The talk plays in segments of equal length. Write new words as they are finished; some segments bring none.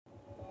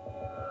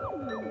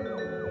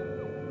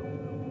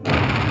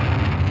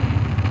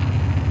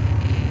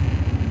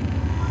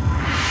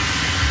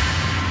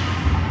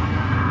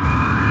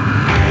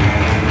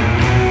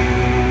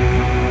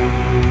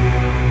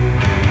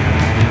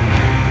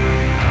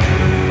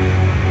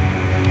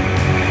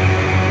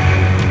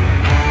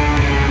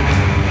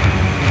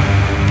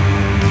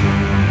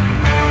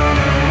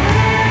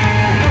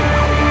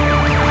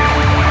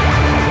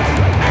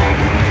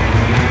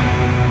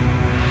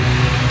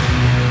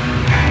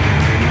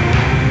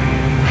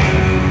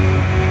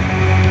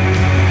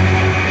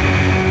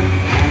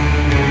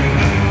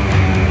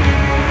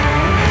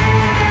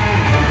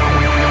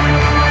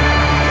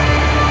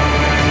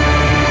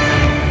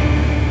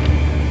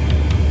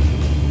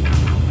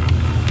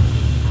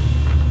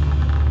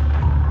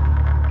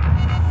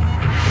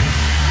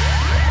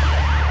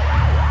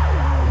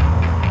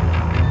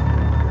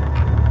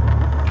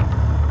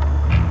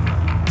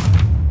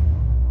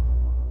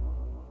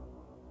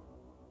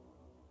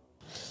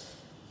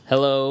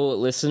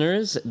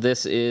listeners.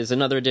 This is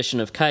another edition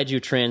of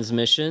Kaiju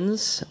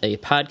Transmissions, a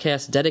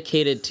podcast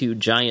dedicated to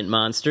giant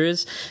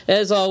monsters.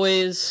 As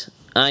always,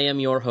 I am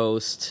your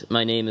host.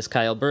 My name is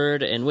Kyle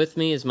Byrd, and with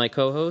me is my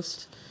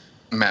co-host,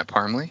 Matt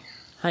Parmley.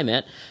 Hi,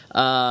 Matt.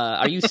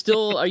 Are you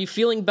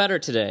feeling better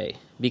today?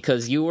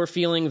 Because you were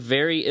feeling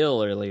very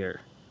ill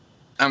earlier.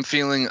 I'm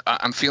feeling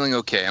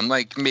okay. I'm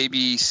like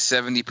maybe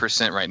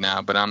 70% right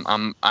now, but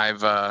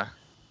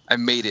I've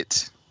made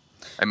it.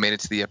 I made it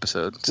to the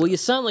episode. So. Well, you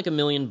sound like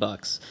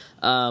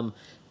 $1,000,000.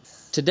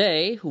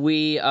 Today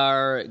we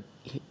are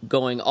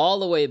going all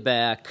the way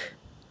back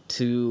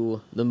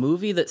to the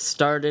movie that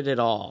started it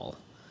all,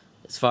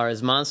 as far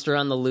as Monster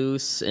on the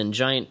Loose and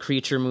giant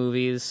creature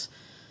movies.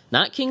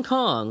 Not King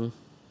Kong.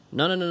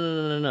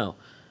 No.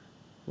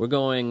 We're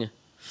going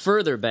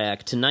further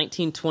back to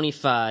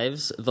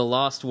 1925's The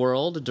Lost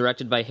World,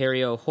 directed by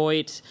Harry O.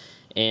 Hoyt,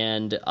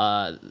 and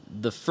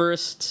the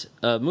first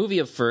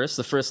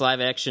the first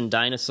live-action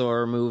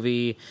dinosaur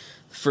movie,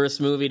 the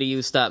first movie to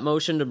use stop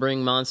motion to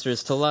bring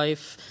monsters to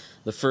life,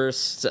 the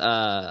first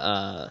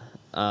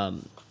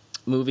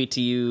movie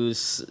to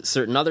use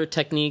certain other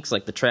techniques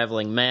like the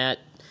traveling mat,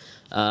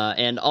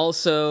 and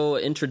also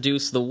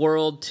introduce the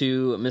world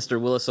to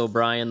Mr. Willis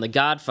O'Brien, the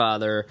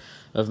godfather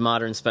of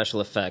modern special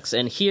effects.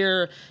 And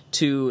here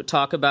to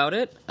talk about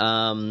it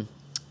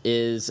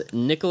is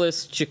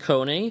Nicolas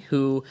Ciccone,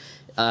 who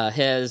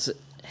has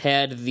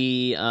had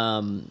the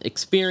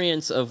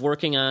experience of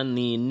working on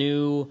the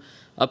new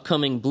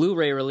upcoming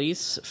Blu-ray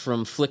release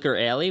from Flicker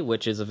Alley,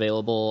 which is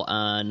available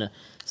on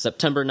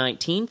September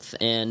 19th,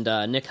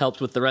 and Nick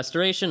helped with the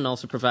restoration and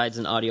also provides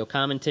an audio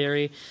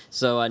commentary.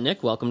 So,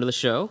 Nick, welcome to the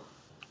show.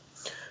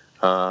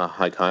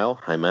 Hi, Kyle.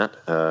 Hi, Matt.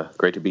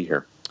 Great to be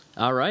here.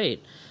 All right.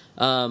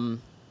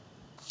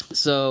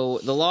 So,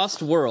 The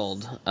Lost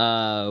World,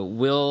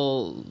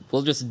 we'll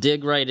just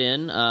dig right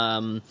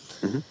in.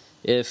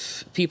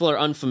 If people are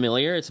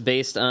unfamiliar, it's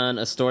based on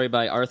a story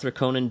by Arthur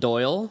Conan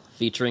Doyle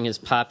featuring his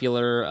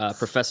popular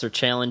Professor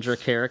Challenger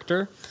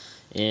character.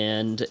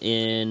 And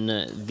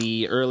in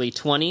the early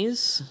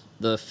 20s,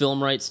 the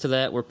film rights to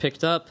that were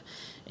picked up.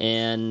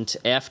 And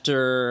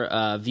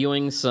after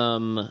viewing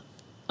some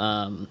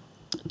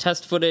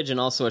test footage and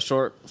also a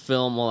short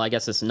film, well, I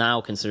guess it's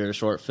now considered a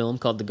short film,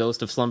 called The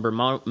Ghost of Slumber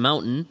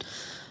Mountain,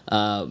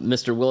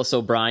 Mr. Willis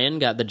O'Brien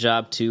got the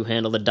job to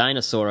handle the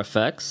dinosaur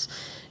effects.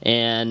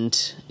 And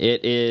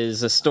it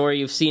is a story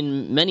you've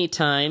seen many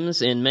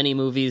times in many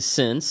movies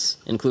since,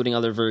 including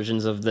other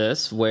versions of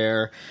this,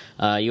 where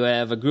you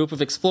have a group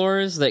of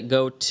explorers that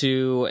go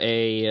to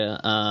a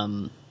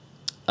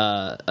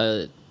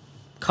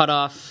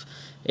cut-off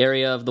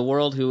area of the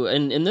world. Who,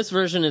 in this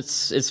version,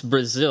 it's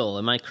Brazil.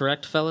 Am I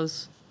correct,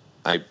 fellas?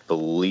 I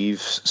believe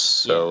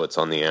so. Yeah. It's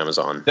on the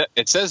Amazon.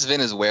 It says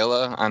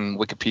Venezuela on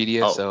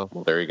Wikipedia, so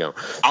well, there you go.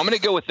 I'm going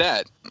to go with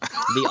that.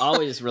 The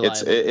always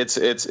reliable.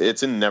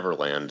 It's in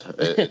Neverland.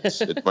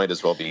 It might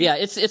as well be. Yeah,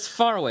 it's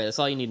far away. That's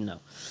all you need to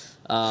know.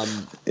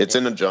 It's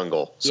in a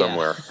jungle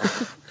somewhere,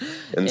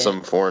 in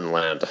some foreign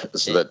land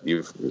that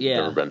you've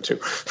never been to.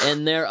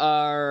 And there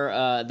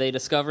are they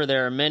discover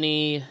there are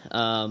many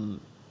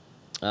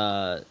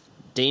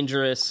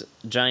dangerous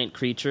giant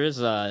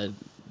creatures.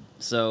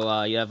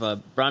 So you have a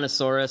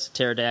brontosaurus, a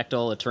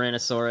pterodactyl, a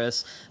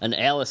tyrannosaurus, an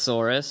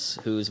allosaurus,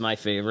 who's my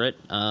favorite.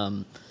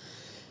 And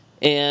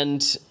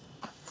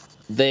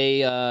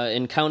they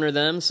encounter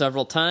them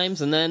several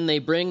times, and then they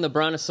bring the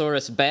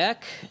brontosaurus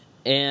back,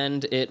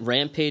 and it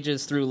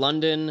rampages through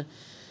London.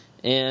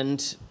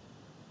 And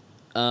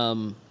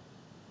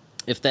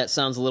if that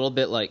sounds a little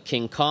bit like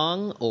King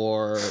Kong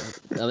or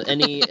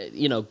any,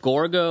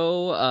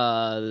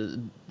 Gorgo,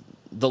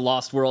 The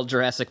Lost World,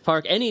 Jurassic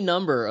Park, any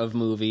number of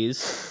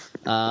movies,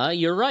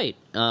 you're right.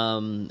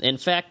 In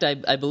fact,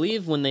 I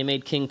believe when they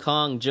made King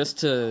Kong,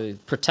 just to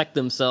protect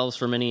themselves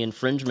from any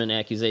infringement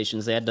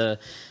accusations, they had to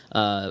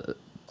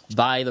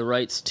buy the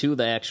rights to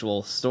the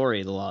actual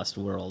story, The Lost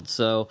World.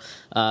 So,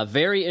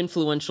 very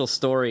influential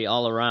story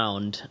all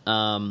around.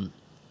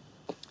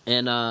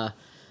 Matt,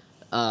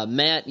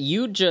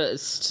 you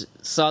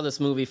just saw this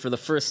movie for the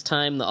first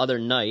time the other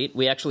night.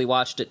 We actually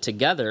watched it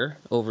together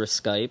over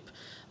Skype.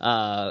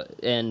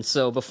 And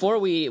so before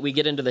we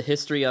get into the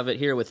history of it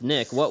here with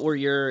Nick, what were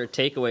your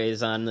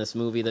takeaways on this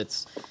movie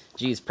that's,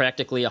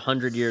 practically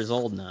 100 years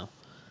old now?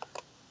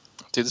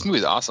 Dude, this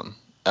movie's awesome.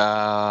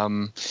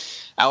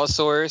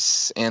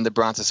 Allosaurus and the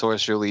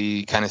Brontosaurus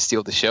really kind of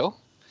steal the show.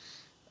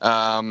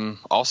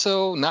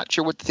 Also, not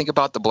sure what to think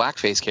about the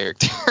blackface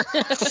character.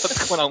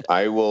 What's going on?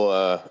 I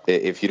will,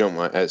 if you don't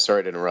mind,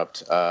 sorry to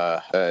interrupt,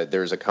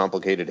 there's a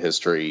complicated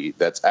history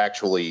that's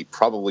actually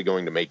probably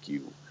going to make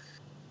you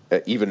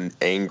even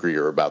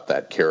angrier about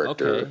that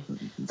character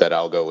that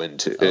I'll go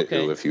into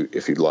if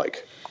you'd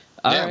like.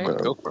 All right.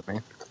 Go for it,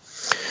 man.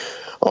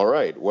 All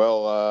right.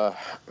 Well,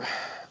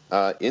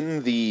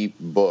 in the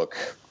book,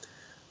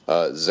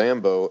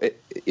 Zambo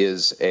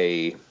is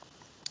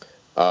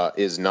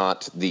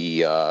not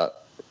the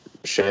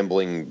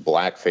shambling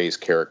blackface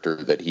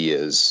character that he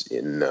is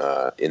in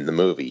the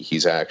movie.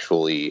 He's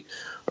actually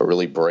a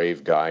really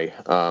brave guy.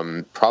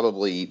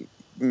 Probably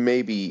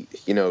maybe,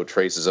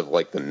 traces of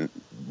like the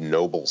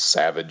noble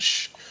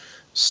savage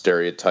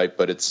stereotype,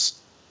 but it's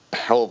a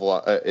hell of a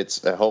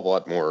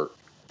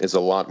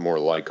lot more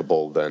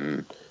likable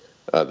than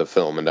the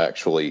film, and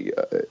actually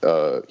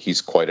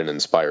he's quite an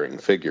inspiring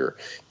figure.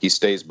 He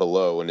stays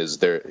below and is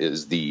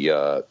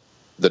the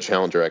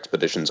Challenger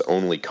expedition's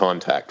only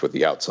contact with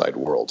the outside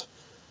world.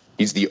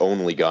 He's the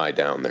only guy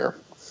down there,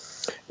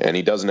 and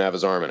he doesn't have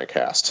his arm in a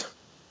cast.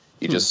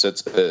 He just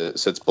sits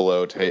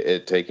below,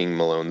 taking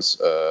Malone's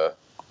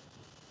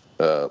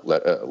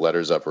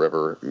letters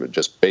upriver.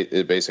 Just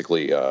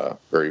basically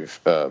very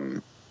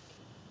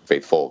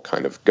faithful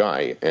kind of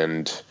guy.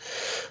 And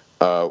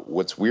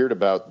what's weird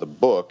about the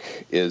book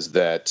is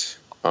that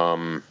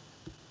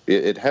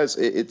it has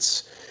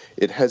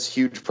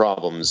huge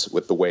problems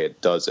with the way it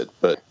does it,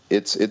 but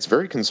it's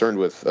very concerned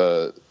with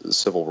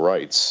civil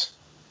rights,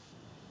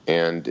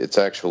 and it's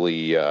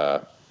actually.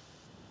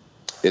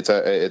 It's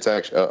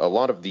actually a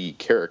lot of the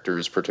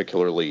characters,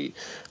 particularly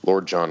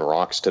Lord John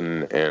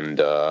Roxton and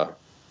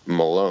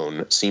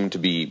Malone, seem to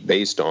be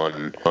based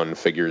on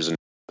figures. And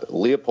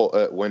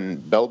Leopold, when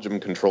Belgium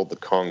controlled the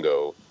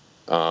Congo,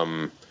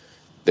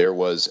 there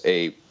was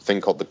a thing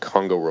called the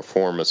Congo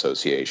Reform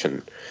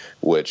Association,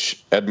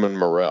 which Edmund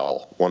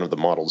Morel, one of the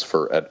models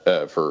for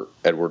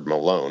Edward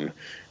Malone,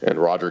 and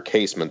Roger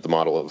Casement, the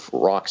model of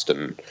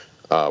Roxton,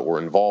 were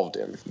involved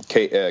in.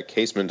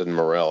 Casement and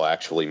Morel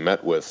actually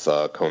met with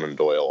Conan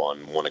Doyle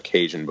on one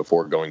occasion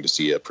before going to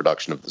see a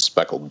production of The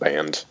Speckled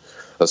Band,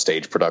 a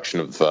stage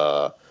production of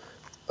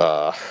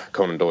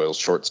Conan Doyle's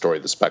short story,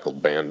 The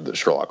Speckled Band, the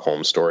Sherlock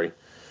Holmes story.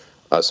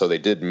 So they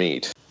did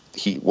meet.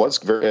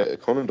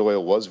 Conan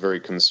Doyle was very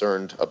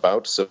concerned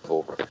about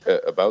civil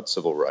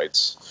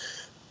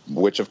rights,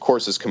 which of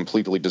course is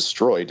completely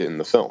destroyed in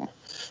the film.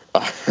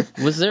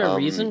 Was there a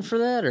reason for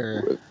that,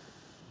 or?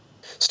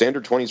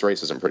 Standard 20s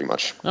racism, pretty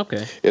much.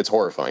 Okay. It's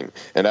horrifying.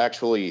 And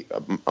actually,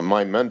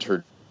 my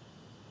mentor,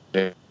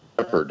 Dan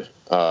Shepard,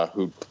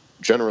 who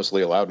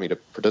generously allowed me to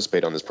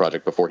participate on this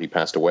project before he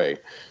passed away,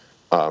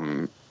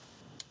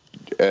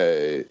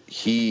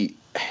 he,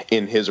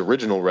 in his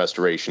original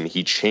restoration,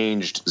 he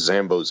changed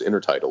Zambo's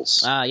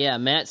intertitles. Yeah,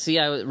 Matt, see,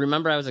 I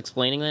was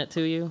explaining that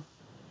to you?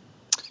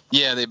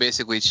 Yeah, they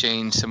basically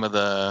changed some of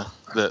the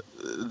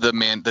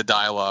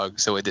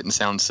dialogue so it didn't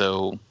sound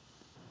so...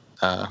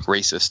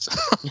 racist.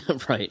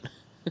 Right.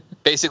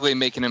 Basically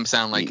making him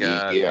sound like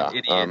an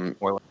idiot.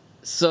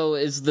 So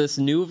is this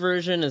new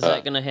version, is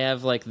that going to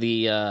have like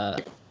the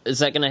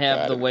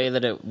way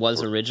that it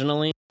was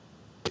originally?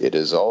 It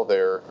is all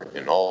there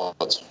in all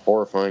its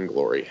horrifying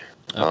glory.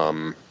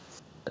 Okay.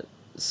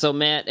 So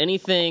Matt,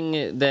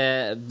 anything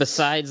that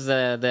besides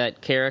that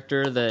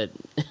character that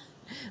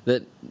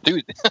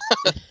dude.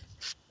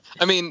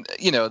 I mean,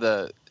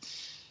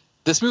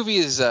 this movie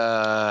is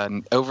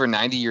over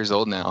 90 years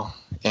old now,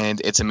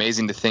 and it's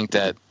amazing to think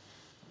that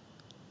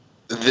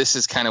this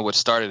is kind of what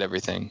started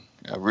everything.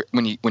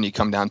 When you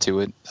come down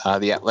to it,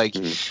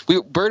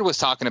 Byrd was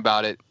talking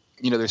about it.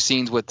 There's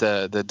scenes with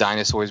the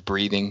dinosaurs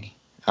breathing.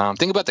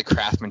 Think about the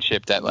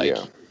craftsmanship that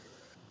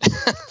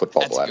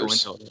football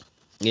bladders.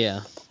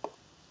 Yeah.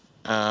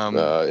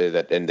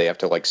 And they have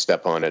to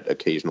step on it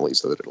occasionally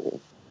so that it'll,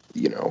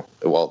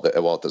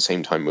 while at the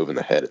same time moving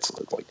the head. It's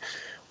like,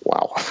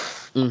 wow.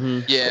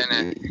 Mm-hmm. Yeah,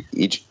 and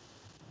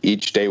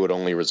each day would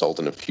only result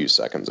in a few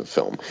seconds of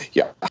film.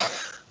 Yeah,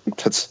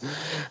 that's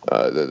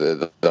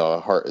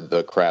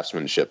the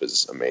craftsmanship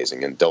is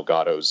amazing, and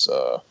Delgado's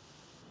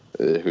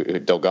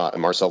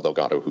Marcel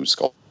Delgado, who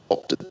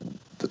sculpted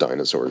the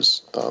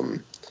dinosaurs,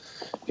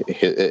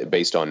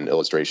 based on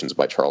illustrations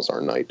by Charles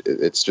R. Knight.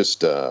 It's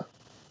just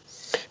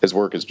his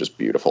work is just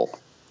beautiful.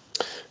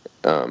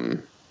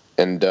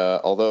 And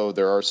although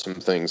there are some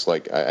things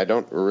I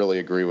don't really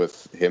agree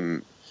with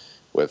him.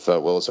 With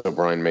Willis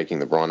O'Brien making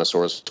the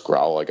brontosaurus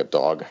growl like a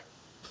dog.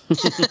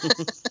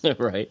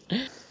 Right.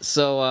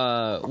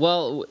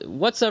 So,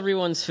 what's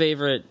everyone's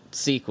favorite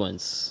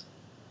sequence?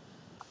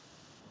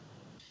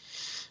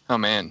 Oh,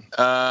 man.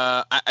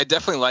 I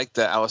definitely like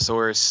the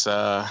Allosaurus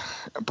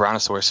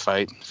Brontosaurus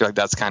fight. I feel like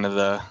that's kind of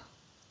the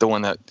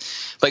one that,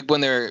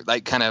 when they're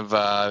kind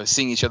of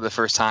seeing each other the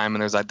first time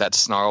and there's that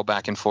snarl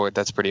back and forth.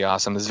 That's pretty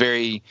awesome. It's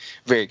very,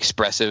 very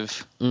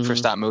expressive for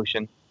stop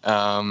motion.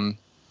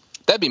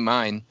 That'd be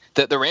mine.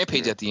 The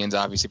rampage at the end is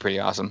obviously pretty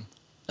awesome.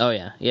 Oh,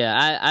 yeah.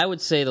 I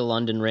would say the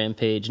London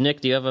Rampage.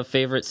 Nick, do you have a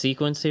favorite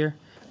sequence here?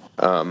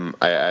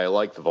 I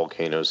like the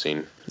volcano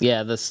scene.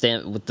 Yeah,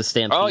 with the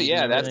stampede. Oh,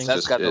 yeah,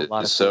 that's got a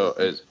lot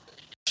of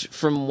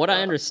from what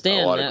I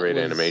understand, a lot of great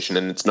animation,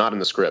 and it's not in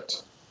the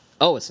script.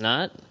 Oh, it's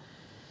not?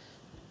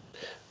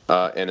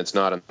 And it's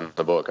not in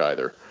the book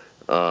either.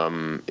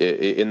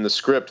 In the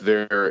script,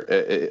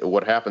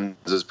 what happens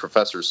is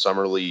Professor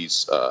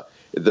Summerlee's...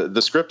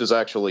 the script is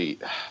actually...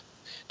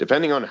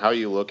 Depending on how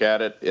you look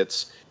at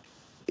it,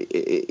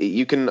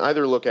 you can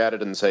either look at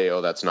it and say,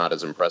 oh, that's not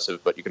as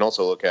impressive, but you can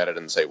also look at it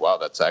and say, wow,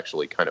 that's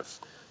actually kind of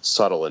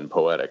subtle and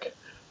poetic.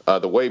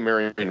 The way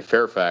Marion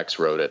Fairfax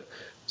wrote it,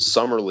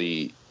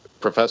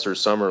 Professor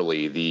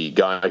Summerlee, the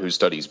guy who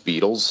studies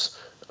beetles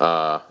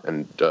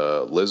and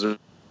lizards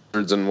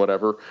and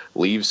whatever,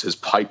 leaves his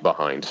pipe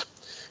behind,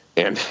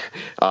 and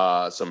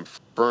some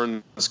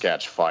ferns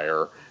catch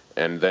fire,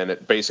 and then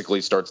it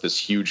basically starts this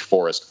huge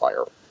forest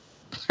fire.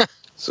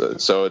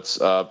 So it's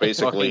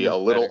basically a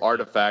little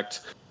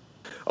artifact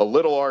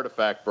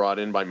brought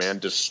in by man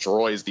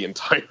destroys the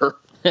entire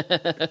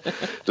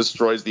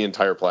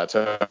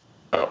plateau,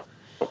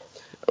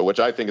 which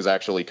I think is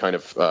actually kind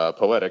of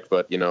poetic.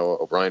 But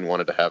O'Brien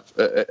wanted to have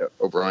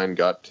O'Brien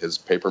got his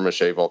paper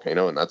mache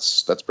volcano, and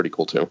that's pretty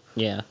cool too.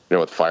 Yeah,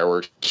 with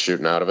fireworks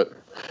shooting out of it.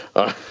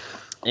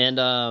 And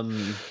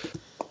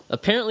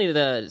apparently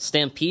the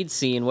stampede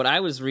scene, what I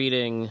was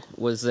reading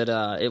was that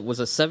it was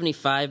a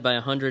 75 by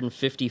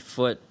 150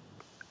 foot,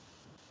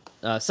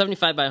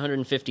 75 by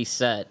 150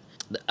 set.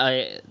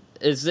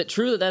 Is it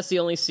true that that's the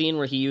only scene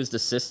where he used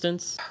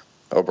assistants?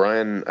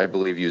 O'Brien, I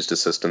believe, used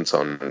assistants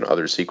on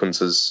other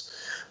sequences.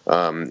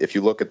 If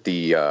you look at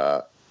the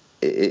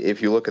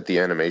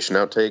animation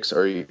outtakes,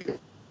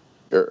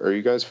 are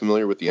you guys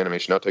familiar with the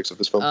animation outtakes of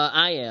this film?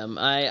 I am.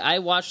 I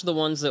watched the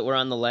ones that were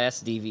on the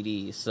last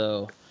DVD.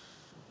 So,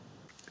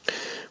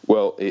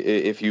 well,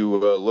 if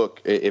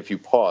you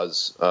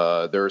pause,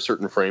 there are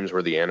certain frames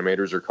where the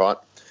animators are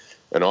caught,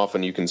 and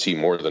often you can see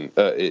more than.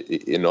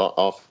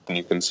 Often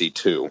you can see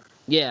two.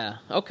 Yeah.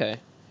 Okay.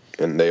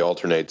 And they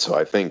alternate, so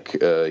I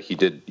think he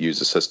did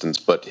use assistants,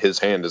 but his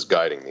hand is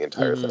guiding the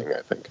entire thing.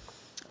 I think.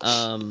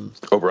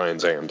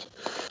 O'Brien's hand.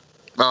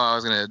 Oh, I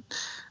was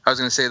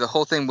gonna say the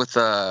whole thing with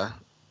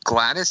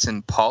Gladys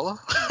and Paula,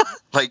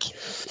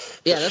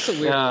 Yeah, that's a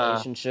weird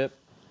relationship.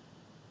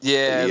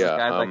 Yeah, the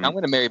guy's like, I'm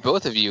gonna marry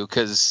both of you,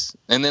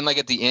 and then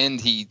at the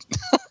end he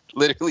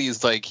literally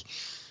is like,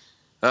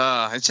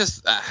 it's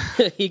just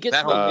he gets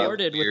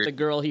rewarded with the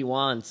girl he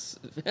wants,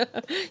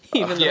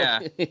 even though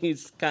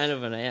he's kind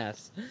of an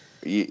ass.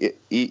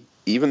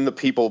 Even the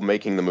people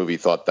making the movie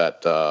thought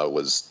that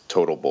was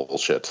total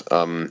bullshit.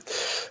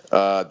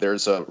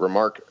 There's a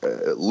remark.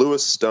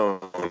 Lewis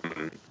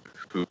Stone,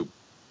 who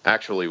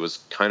actually was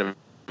kind of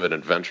an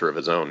adventurer of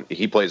his own.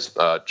 He plays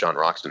John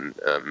Roxton.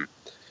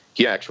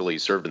 He actually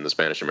served in the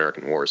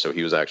Spanish-American War, so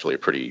he was actually a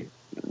pretty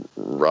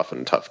rough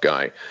and tough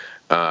guy.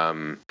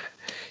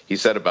 He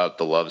said about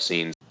the love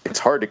scenes, it's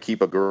hard to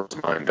keep a girl's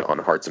mind on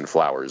hearts and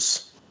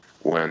flowers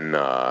when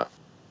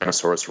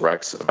Tyrannosaurus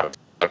Rex about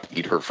to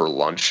eat her for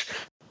lunch.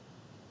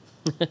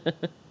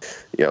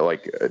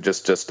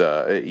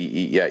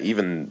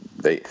 Even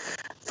they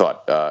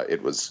thought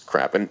it was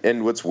crap.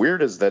 And what's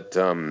weird is that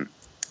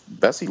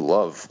Bessie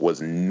Love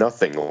was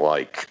nothing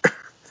like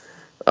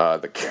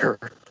the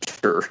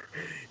character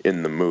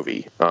in the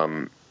movie.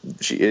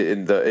 She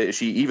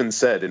even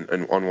said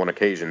on one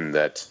occasion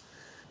that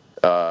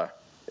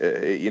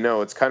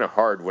it's kind of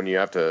hard when you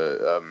have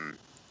to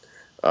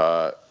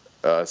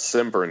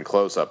simper in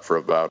close up for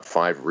about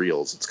 5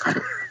 reels. It's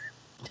kind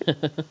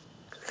of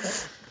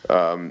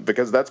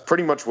because that's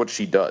pretty much what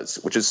she does,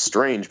 which is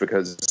strange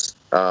because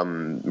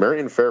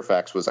Marion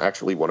Fairfax was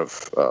actually one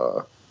of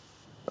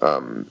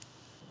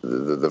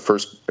the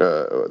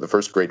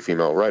first great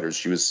female writers.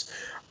 She was,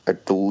 I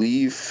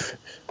believe.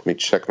 Let me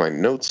check my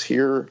notes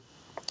here.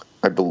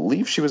 I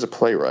believe she was a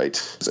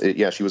playwright.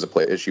 Yeah, she was a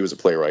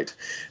playwright,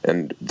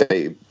 and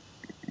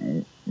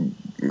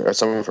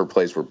some of her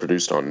plays were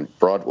produced on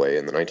Broadway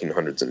in the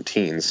 1900s and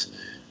teens.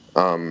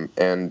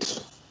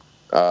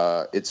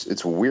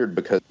 It's weird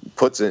because it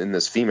puts in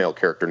this female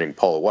character named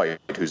Paula White,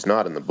 who's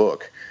not in the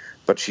book,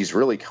 but she's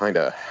really kind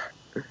of.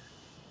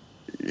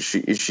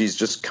 She's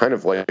just kind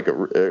of like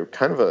a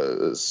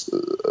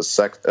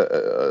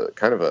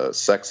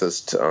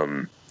sexist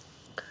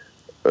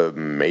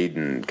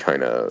maiden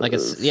kind of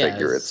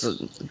figure.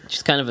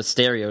 She's kind of a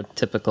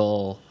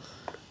stereotypical,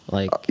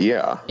 like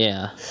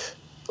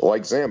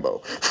like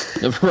Zambo,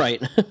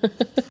 right?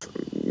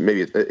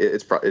 Maybe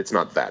it's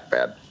not that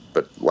bad,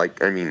 but it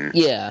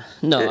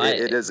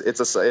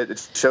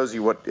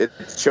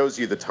shows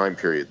you the time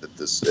period that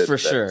this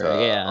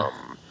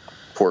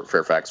Poor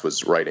Fairfax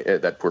was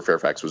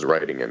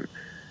writing in.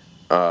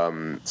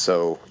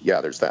 So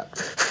there's that.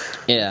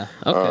 Yeah.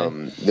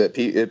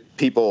 Okay.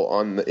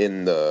 People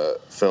in the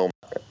film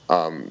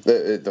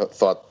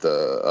thought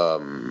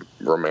the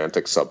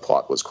romantic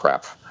subplot was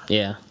crap.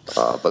 Yeah.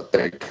 But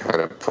they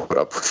kind of put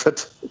up with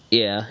it.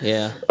 Yeah.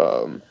 Yeah.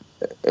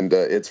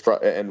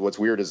 And what's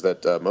weird is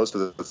that most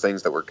of the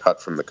things that were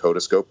cut from the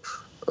Kodascope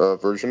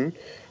version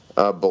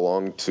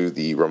belong to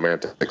the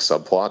romantic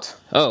subplot.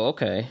 Oh,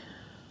 okay.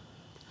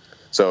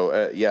 So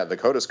the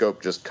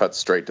Kodascope just cuts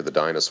straight to the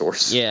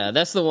dinosaurs. Yeah,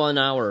 that's the 1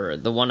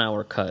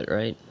 hour cut,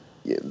 right?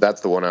 Yeah,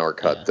 that's the 1 hour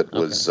cut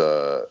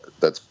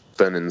that's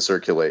been in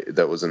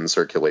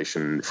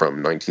circulation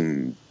from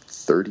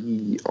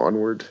 1930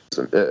 onward.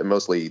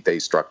 Mostly they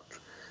struck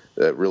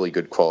really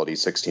good quality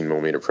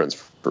 16mm prints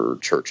for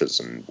churches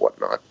and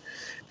whatnot.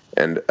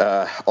 And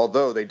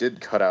although they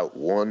did cut out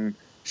one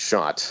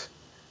shot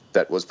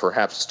that was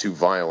perhaps too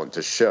violent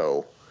to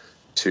show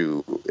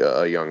to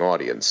a young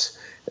audience.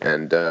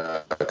 And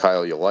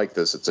Kyle, you'll like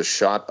this. It's a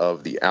shot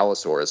of the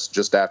Allosaurus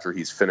just after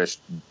he's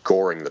finished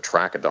goring the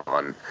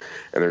Trachodon.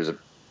 And there's a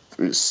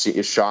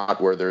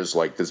shot where there's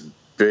like this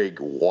big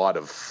wad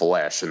of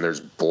flesh, and there's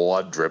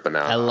blood dripping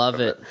out. I love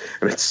it.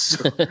 And it's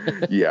so,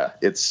 yeah,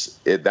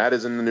 that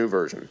is in the new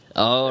version.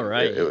 Oh,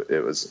 right.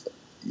 It was,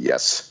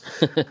 yes.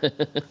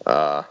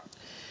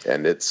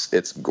 And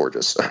it's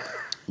gorgeous.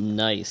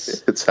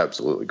 Nice. It's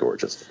absolutely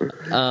gorgeous.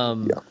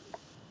 Yeah.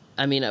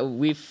 I mean,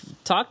 we've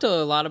talked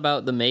a lot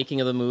about the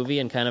making of the movie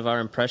and kind of our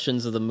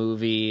impressions of the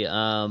movie.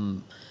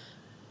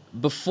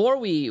 Before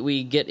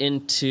we get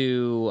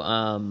into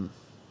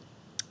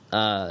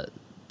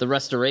the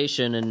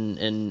restoration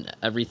and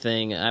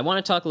everything, I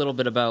want to talk a little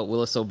bit about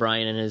Willis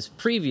O'Brien and his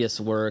previous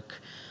work.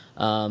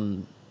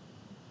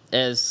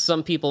 As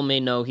some people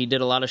may know, he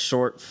did a lot of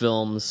short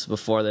films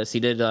before this. He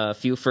did a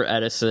few for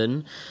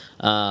Edison,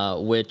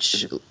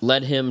 which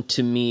led him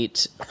to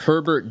meet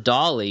Herbert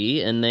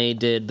Dawley, and they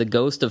did The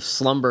Ghost of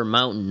Slumber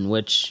Mountain,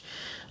 which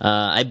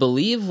I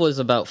believe was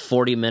about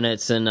 40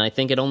 minutes, and I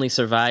think it only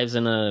survives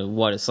in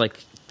it's like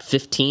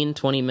 15,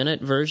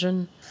 20-minute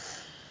version?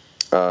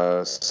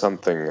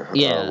 Something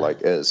like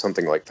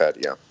that,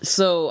 yeah.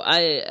 So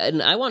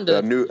I wanted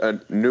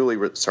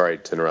to... sorry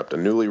to interrupt, a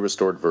newly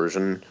restored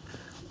version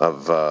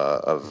of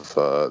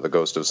The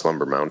Ghost of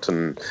Slumber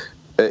Mountain.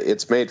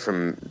 It's made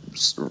from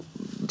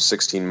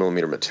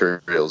 16mm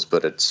materials,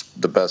 but it's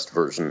the best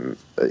version,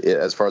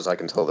 as far as I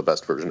can tell, the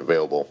best version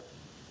available.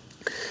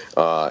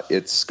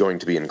 It's going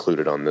to be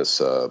included on this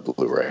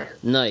Blu-ray.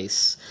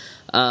 Nice.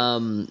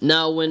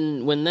 Now,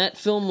 when that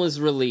film was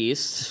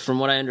released, from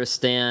what I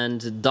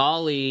understand,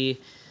 Dawley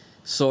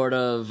sort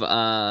of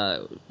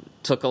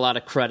took a lot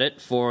of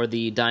credit for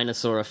the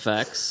dinosaur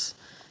effects,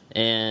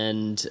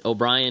 and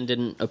O'Brien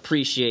didn't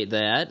appreciate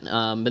that.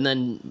 And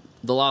then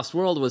The Lost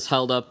World was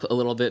held up a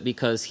little bit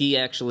because he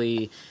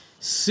actually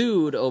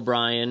sued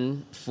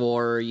O'Brien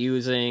for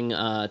using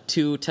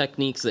two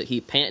techniques that he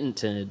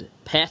patented.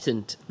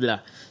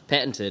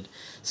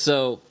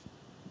 So,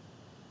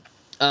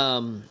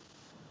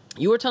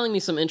 you were telling me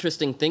some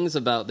interesting things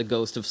about The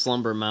Ghost of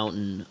Slumber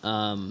Mountain,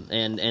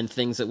 and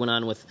things that went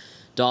on with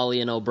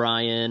Dawley and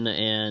O'Brien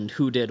and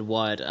who did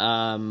what.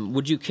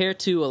 Would you care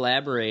to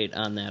elaborate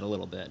on that a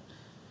little bit?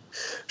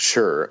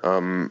 Sure.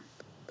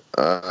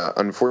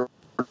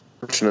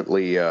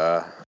 Unfortunately,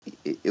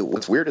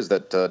 what's weird is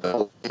that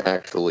Dawley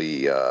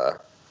actually,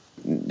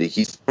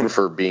 he's known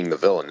for being the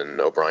villain in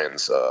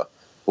O'Brien's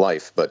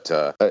life, but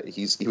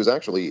he was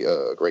actually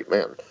a great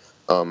man.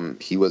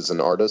 He was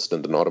an artist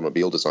and an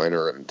automobile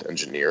designer and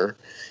engineer.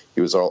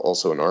 He was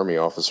also an army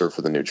officer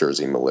for the New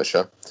Jersey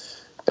militia.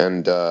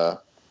 And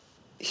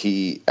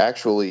he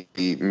actually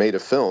made a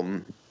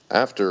film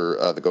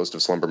after The Ghost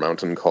of Slumber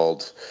Mountain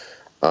called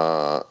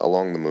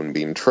Along the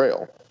Moonbeam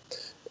Trail.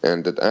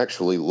 And it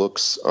actually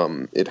looks,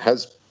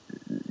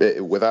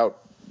 without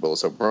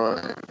Willis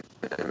O'Brien,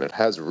 and it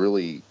has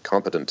really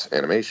competent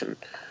animation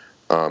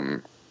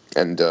and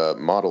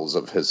models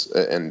of his,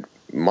 and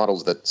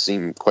models that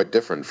seem quite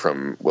different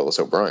from Willis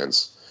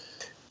O'Brien's.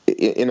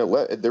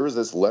 There was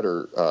this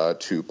letter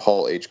to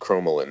Paul H.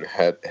 Crommelin,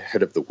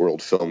 head of the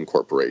World Film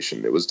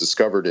Corporation. It was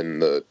discovered in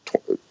the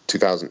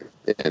 2000,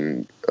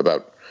 in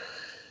about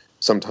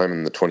sometime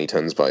in the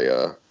 2010s by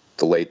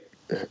the late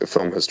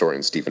film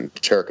historian Stephen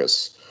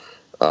Cherkas.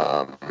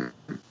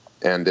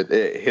 And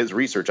his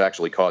research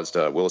actually caused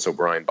Willis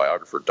O'Brien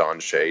biographer Don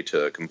Shea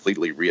to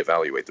completely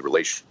reevaluate the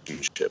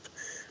relationship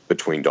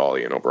between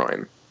Dawley and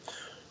O'Brien.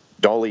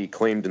 Dawley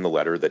claimed in the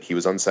letter that he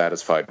was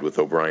unsatisfied with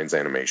O'Brien's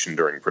animation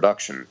during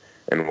production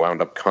and wound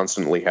up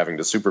constantly having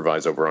to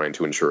supervise O'Brien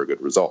to ensure a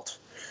good result.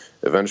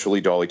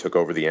 Eventually, Dawley took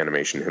over the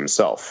animation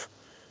himself.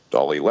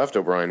 Dawley left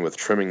O'Brien with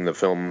trimming the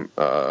film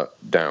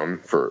down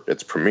for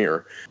its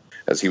premiere,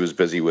 as he was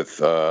busy with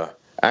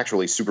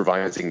actually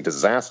supervising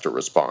disaster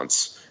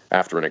response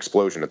after an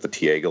explosion at the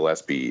T.A.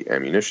 Gillespie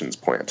ammunitions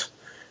plant.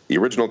 The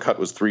original cut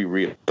was 3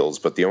 reels,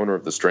 but the owner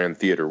of the Strand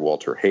Theater,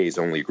 Walter Hayes,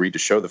 only agreed to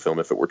show the film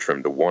if it were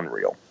trimmed to 1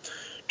 reel.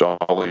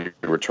 Dawley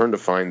returned to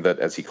find that,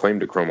 as he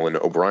claimed to Crommelin,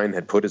 O'Brien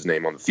had put his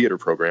name on the theater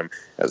program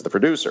as the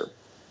producer.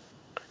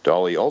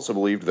 Dawley also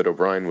believed that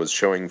O'Brien was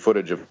showing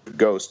footage of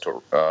Ghost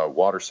to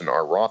Watterson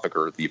R.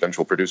 Rothacker, the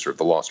eventual producer of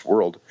The Lost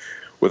World,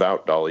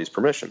 without Dawley's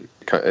permission.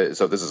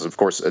 So this is, of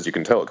course, as you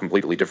can tell, a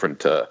completely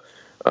different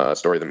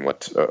story than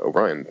what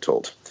O'Brien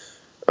told.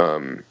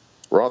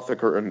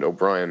 Rothacker and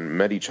O'Brien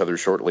met each other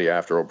shortly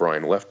after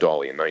O'Brien left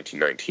Dawley in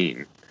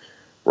 1919.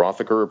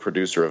 Rothacker, a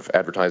producer of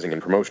advertising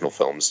and promotional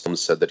films,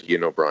 said that he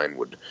and O'Brien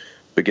would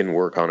begin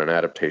work on an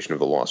adaptation of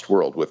The Lost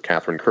World, with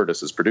Catherine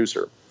Curtis as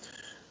producer.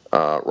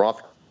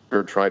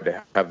 Rothacker tried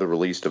to have the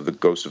release of The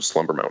Ghost of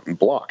Slumber Mountain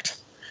blocked.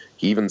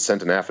 He even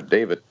sent an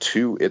affidavit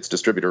to its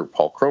distributor,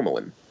 Paul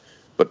Crommelin,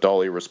 but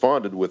Dawley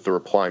responded with the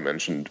reply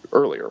mentioned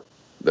earlier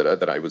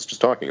that I was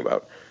just talking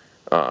about.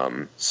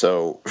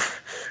 So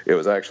it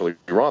was actually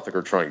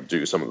Rothacker trying to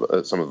do some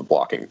of the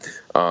blocking.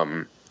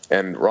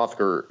 And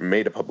Rothacker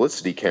made a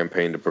publicity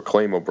campaign to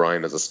proclaim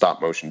O'Brien as a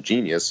stop-motion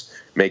genius,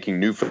 making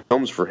new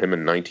films for him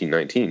in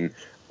 1919,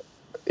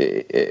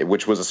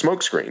 which was a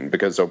smokescreen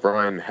because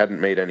O'Brien hadn't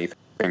made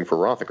anything for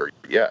Rothacker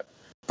yet.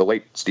 the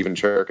late Stephen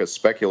Cherkas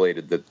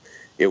speculated that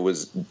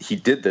he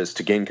did this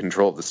to gain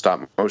control of the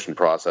stop-motion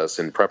process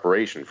in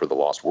preparation for The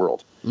Lost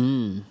World.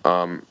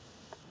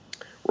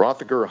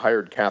 Rothacker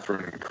hired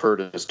Catherine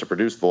Curtis to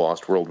produce The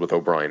Lost World with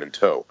O'Brien in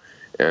tow,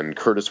 and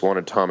Curtis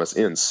wanted Thomas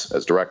Ince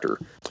as director.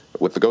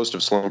 With the Ghost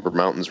of Slumber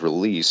Mountain's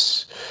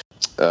release,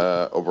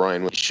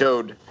 O'Brien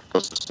showed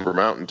Ghost of Slumber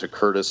Mountain to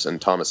Curtis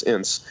and Thomas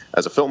Ince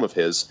as a film of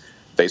his.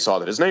 They saw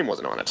that his name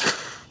wasn't on it.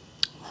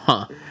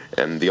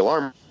 And the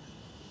alarm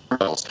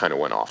bells kind of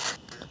went off.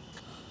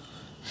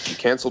 He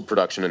canceled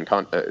production, and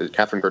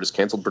Catherine Curtis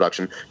canceled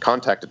production,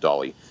 contacted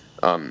Dawley,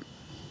 and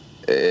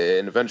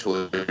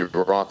eventually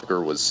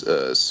Rothacker was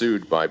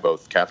sued by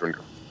both Catherine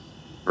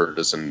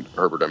Curtis and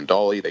Herbert M.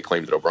 Dawley. They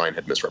claimed that O'Brien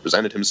had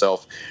misrepresented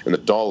himself, and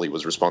that Dawley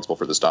was responsible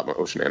for the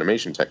stop-motion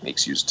animation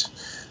techniques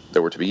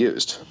that were to be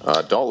used.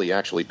 Dawley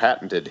actually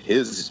patented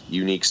his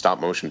unique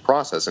stop-motion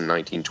process in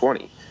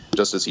 1920,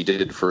 just as he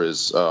did for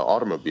his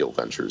automobile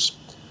ventures.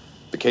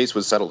 The case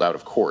was settled out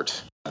of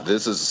court.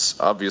 This is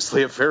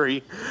obviously a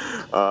very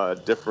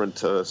different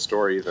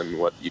story than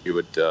what you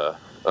would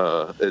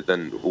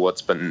than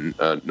what's been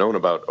known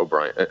about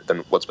O'Brien, than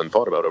what's been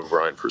thought about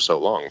O'Brien for so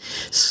long.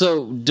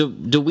 So,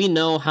 do we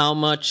know how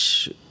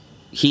much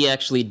he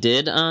actually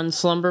did on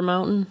Slumber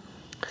Mountain?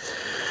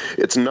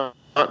 It's not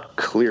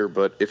clear,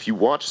 but if you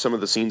watch some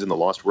of the scenes in The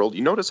Lost World,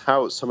 you notice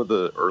how some of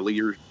the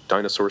earlier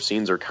dinosaur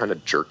scenes are kind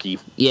of jerky.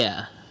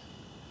 Yeah.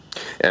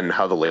 And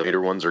how the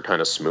later ones are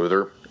kind of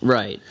smoother.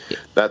 Right.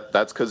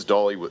 That's because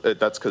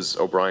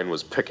O'Brien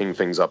was picking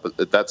things up.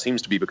 That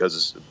seems to be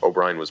because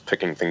O'Brien was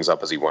picking things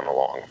up as he went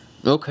along.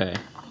 Okay.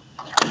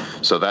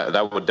 So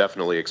that would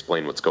definitely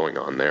explain what's going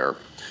on there.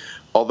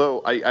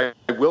 Although I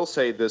will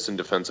say this in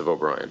defense of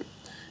O'Brien,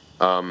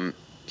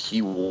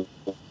 he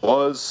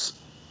was,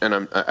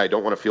 and I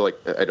don't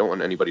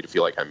want anybody to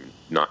feel like I'm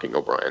knocking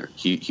O'Brien.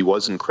 He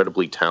was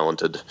incredibly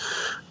talented,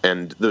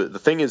 and the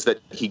thing is that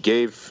he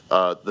gave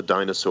the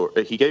dinosaurs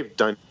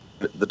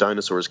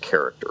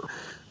character.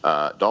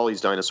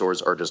 Dawley's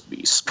dinosaurs are just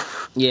beasts.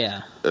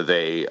 Yeah.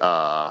 They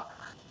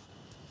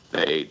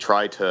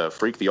try to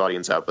freak the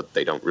audience out, but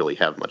they don't really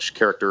have much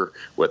character.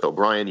 With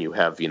O'Brien, you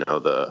have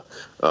the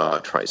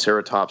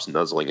Triceratops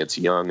nuzzling its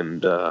young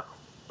and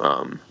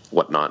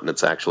whatnot, and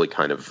it's actually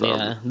kind of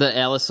the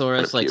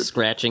Allosaurus kind of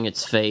scratching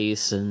its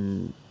face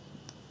and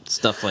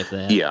stuff like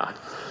that. Yeah,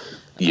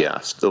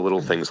 the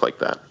little things like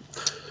that.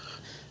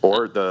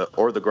 Or the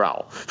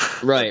growl.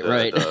 Right.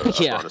 The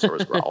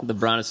Brontosaurus growl. The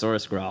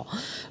Brontosaurus growl.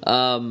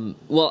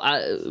 Well,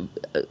 I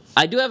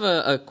do have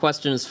a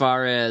question as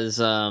far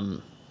as I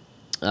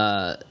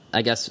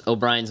guess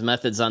O'Brien's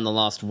methods on The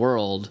Lost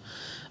World.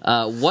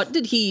 What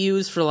did he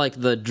use for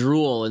the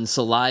drool and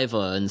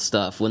saliva and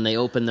stuff when they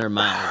open their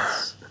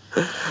mouths?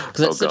 Because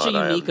that's such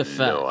a unique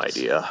effect. No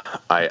idea.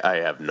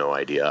 I have no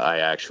idea. I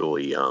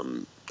actually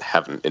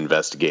haven't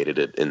investigated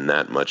it in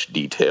that much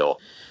detail.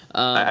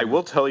 I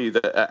will tell you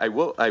that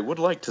I would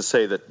like to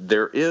say that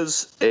there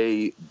is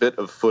a bit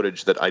of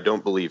footage that I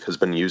don't believe has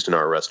been used in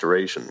our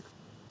restoration.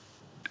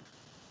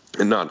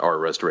 And not our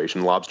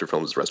restoration, Lobster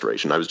Films'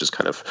 restoration. I was just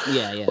kind of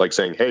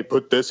saying, hey,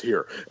 put this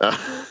here.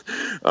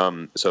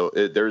 So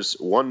there's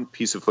one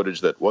piece of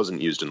footage that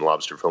wasn't used in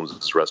Lobster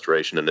Films'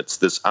 restoration, and it's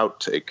this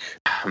outtake.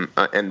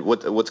 And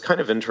what's kind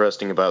of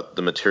interesting about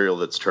the material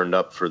that's turned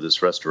up for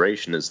this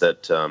restoration is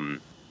that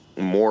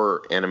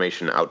more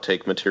animation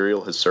outtake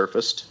material has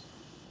surfaced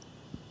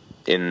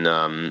in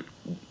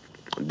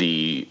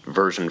the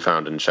version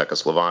found in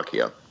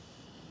Czechoslovakia.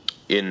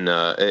 In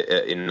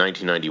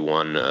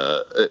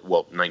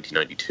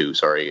 1992,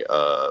 sorry,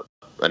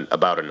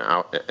 about an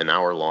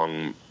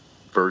hour-long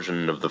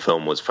version of the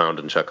film was found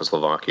in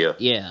Czechoslovakia.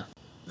 Yeah.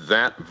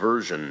 That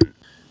version,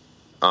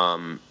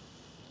 to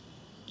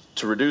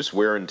reduce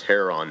wear and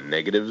tear on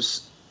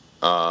negatives,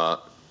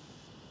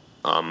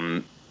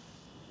 filmmakers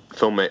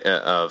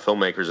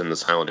in the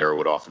silent era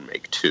would often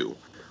make two.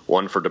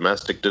 One for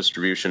domestic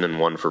distribution and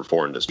one for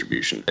foreign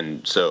distribution.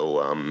 And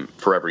so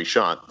for every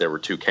shot, there were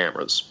two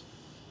cameras.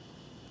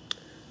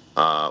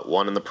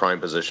 One in the prime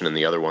position and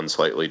the other one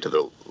slightly to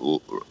the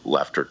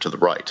left or to the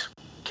right.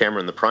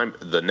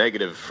 The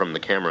negative from the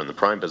camera in the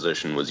prime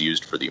position was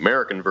used for the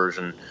American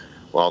version,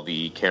 while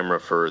the camera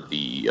for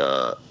the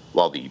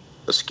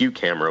askew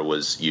camera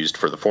was used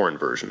for the foreign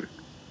version.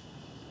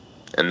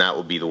 And that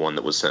would be the one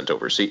that was sent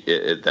overseas.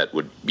 That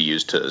would be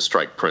used to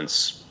strike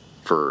prints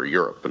for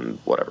Europe and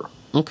whatever.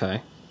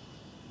 Okay.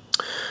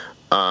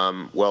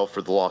 Well,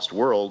 for The Lost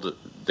World,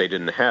 they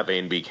didn't have A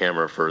and B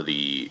camera for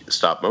the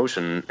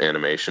stop-motion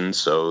animation,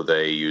 so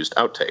they used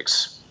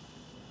outtakes.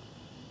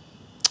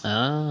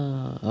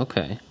 Ah,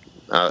 okay.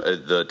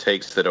 The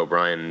takes that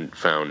O'Brien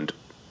found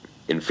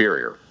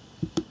inferior.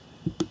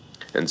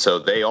 And so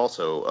they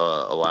also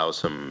allow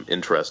some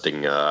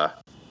interesting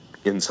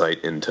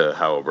insight into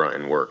how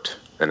O'Brien worked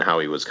and how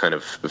he was kind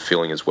of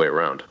feeling his way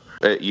around.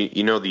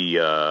 You know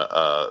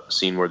the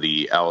scene where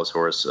the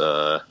Allosaurus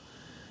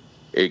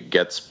it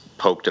gets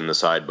poked in the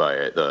side by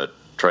the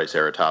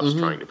Triceratops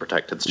trying to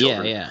protect its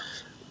children? Yeah.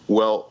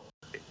 Well,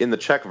 in the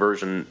Czech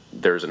version,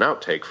 there's an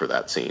outtake for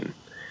that scene.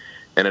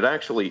 and it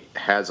actually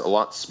has a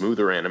lot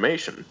smoother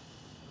animation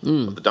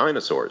of the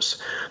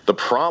dinosaurs. The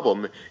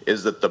problem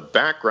is that the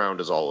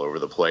background is all over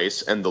the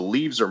place, and the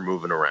leaves are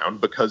moving around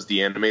because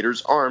the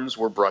animator's arms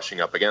were brushing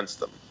up against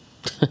them.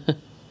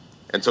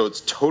 And so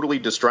it's totally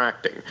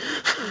distracting.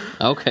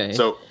 Okay.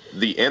 So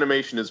the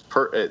animation is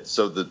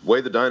so the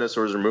way the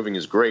dinosaurs are moving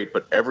is great,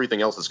 but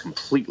everything else is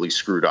completely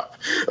screwed up.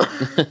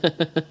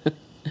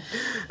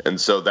 And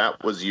so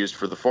that was used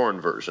for the foreign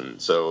version.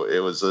 So it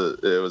was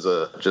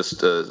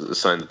just a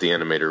sign that the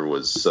animator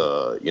was,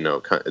 or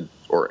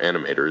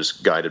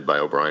animators guided by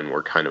O'Brien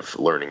were kind of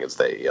learning as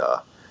they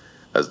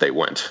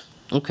went.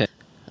 Okay.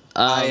 Bert,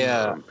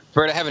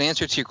 I have an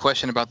answer to your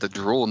question about the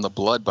drool and the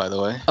blood, by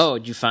the way. Oh,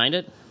 did you find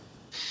it?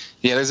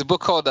 Yeah, there's a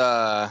book called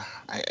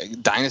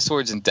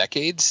Dinosaurs in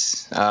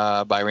Decades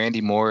by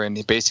Randy Moore,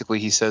 and basically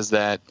he says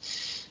that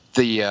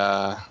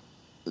the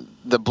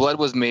blood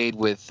was made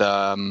with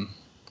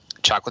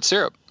chocolate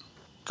syrup.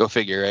 Go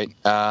figure, right?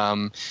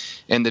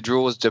 And the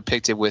drool was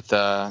depicted with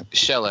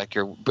shellac,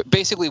 or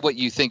basically what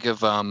you think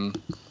of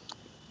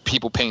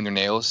people painting their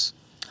nails.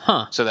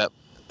 Huh. So that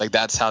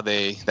that's what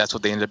they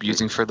ended up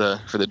using for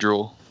the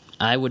drool.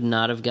 I would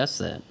not have guessed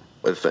that.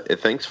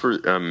 Thanks for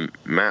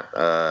Matt.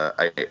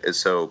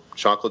 So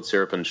chocolate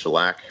syrup and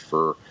shellac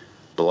for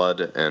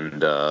blood and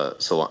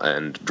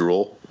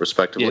drool,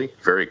 respectively.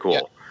 Yeah. Very cool.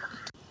 Yeah.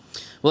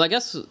 Well, I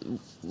guess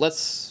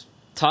let's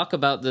talk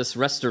about this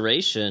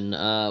restoration.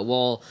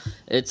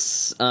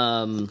 It's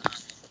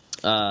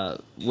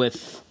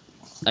with,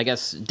 I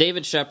guess,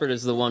 David Shepard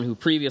is the one who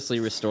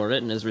previously restored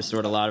it and has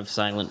restored a lot of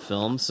silent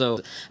films. So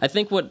I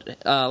think what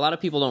a lot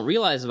of people don't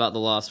realize about The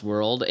Lost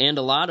World and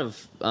a lot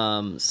of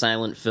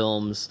silent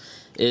films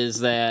is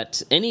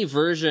that any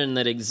version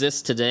that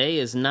exists today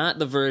is not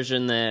the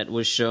version that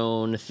was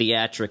shown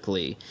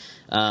theatrically,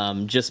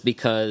 just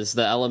because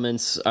the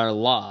elements are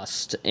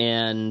lost.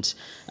 And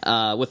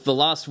with The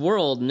Lost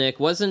World, Nick,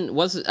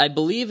 I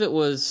believe it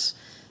was...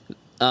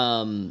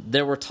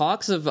 there were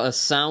talks of a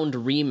sound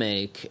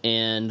remake,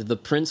 and the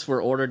prints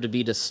were ordered to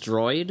be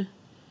destroyed.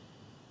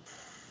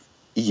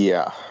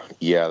 Yeah,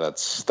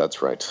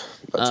 that's right.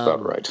 That's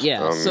about right.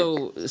 Yeah.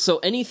 So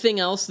anything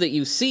else that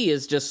you see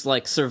is just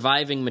like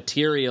surviving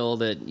material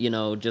that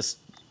just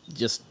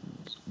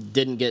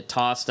didn't get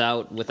tossed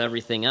out with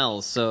everything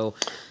else. So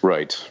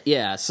right.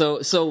 Yeah.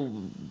 So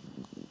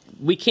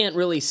we can't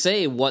really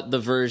say what the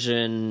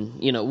version.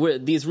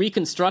 These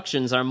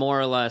reconstructions are more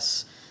or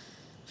less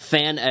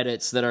fan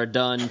edits that are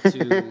done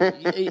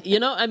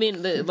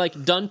to,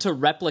 done to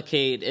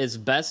replicate as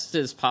best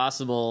as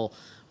possible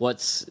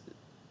what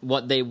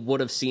they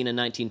would have seen in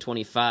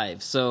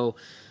 1925. So,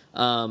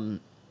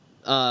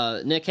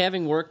 Nick,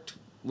 having worked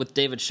with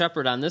David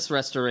Shepard on this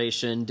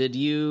restoration,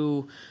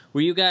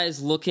 were you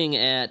guys looking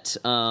at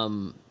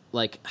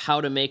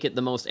how to make it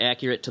the most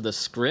accurate to the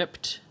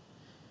script?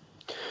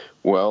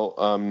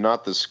 Well,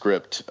 not the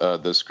script.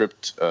 The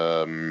script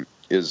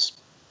is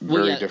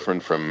very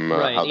different from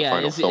how the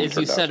final film turned out. As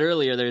you said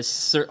earlier,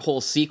 there's whole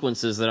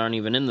sequences that aren't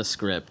even in the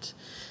script.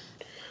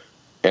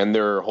 And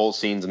there are whole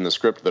scenes in the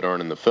script that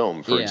aren't in the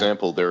film. For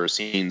example, there are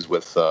scenes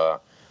with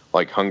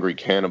hungry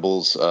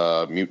cannibals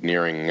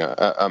mutineering.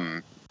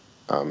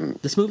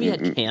 This movie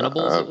had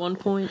cannibals at one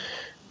point?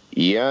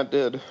 Yeah, it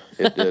did.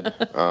 It did.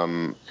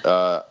 On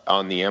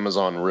the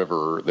Amazon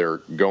River, they're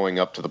going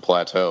up to the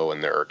plateau,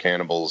 and there are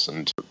cannibals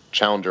and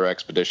Challenger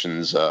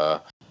expeditions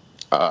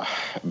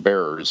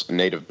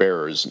native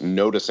bearers,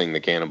 noticing the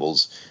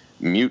cannibals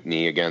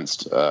mutiny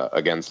against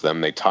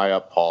them. They tie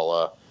up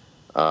Paula,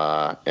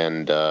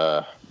 and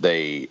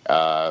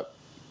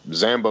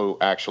Zambo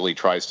actually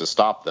tries to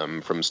stop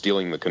them from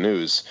stealing the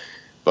canoes,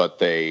 but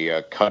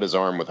they cut his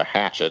arm with a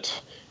hatchet,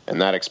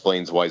 and that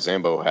explains why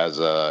Zambo has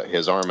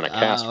his arm in a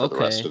cast for the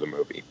rest of the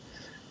movie.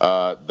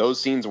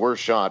 Those scenes were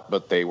shot,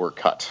 but they were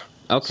cut.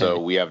 Okay. So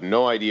we have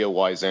no idea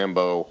why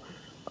Zambo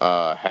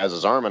has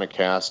his arm in a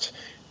cast.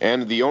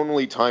 And the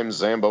only time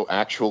Zambo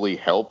actually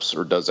helps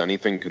or does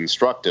anything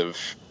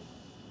constructive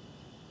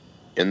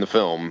in the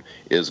film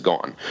is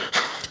gone.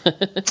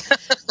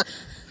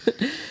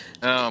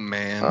 Oh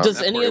man!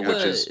 Does any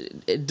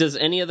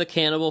of the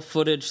cannibal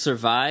footage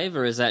survive,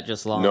 or is that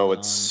just long? No,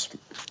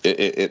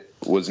 it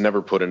was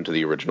never put into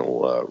the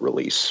original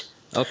release.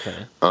 Okay.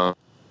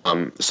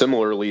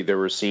 Similarly, there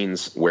were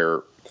scenes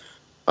where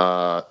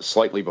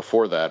slightly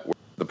before that,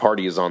 the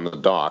party is on the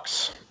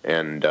docks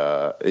and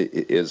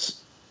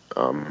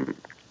and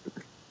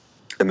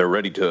they're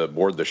ready to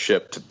board the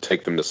ship to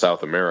take them to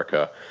South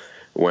America,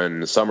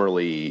 when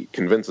Summerlee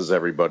convinces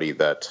everybody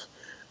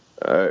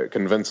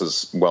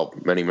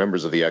many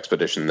members of the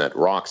expedition that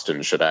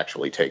Roxton should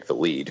actually take the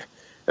lead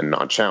and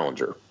not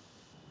Challenger.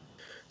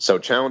 So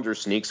Challenger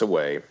sneaks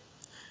away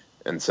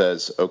and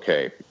says,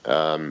 okay,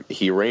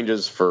 he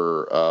arranges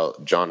for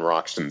John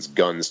Roxton's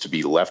guns to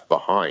be left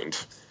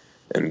behind,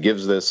 and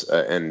gives this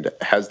and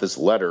has this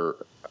letter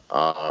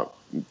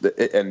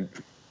and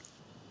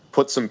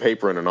puts some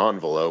paper in an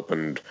envelope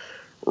and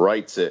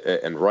writes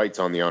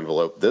on the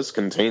envelope, "This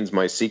contains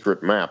my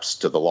secret maps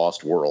to the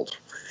Lost World."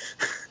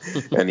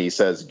 and he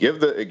says, "Give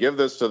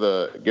this to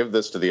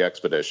the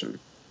expedition."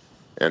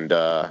 And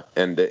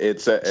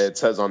it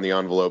says on the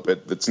envelope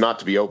it's not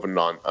to be opened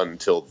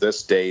until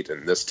this date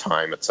and this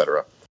time,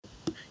 etc.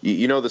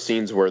 You know the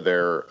scenes where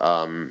they're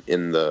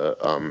in those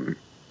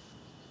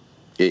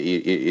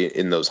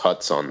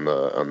huts on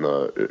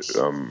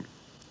the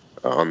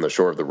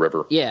shore of the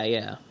river.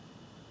 Yeah.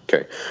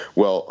 Okay.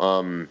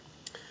 Well,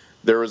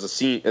 there is a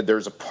scene.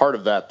 There's a part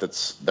of that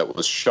that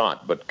was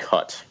shot but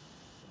cut,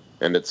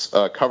 and it's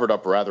covered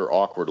up rather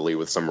awkwardly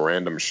with some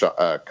random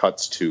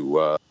cuts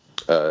to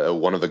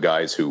one of the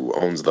guys who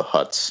owns the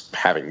huts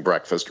having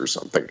breakfast or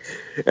something,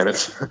 and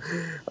it's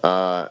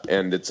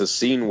a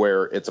scene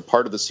where it's a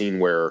part of the scene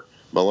where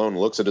Malone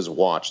looks at his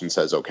watch and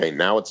says, "Okay,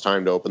 now it's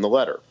time to open the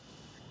letter."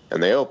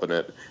 And they open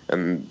it,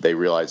 and they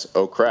realize,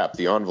 "Oh crap,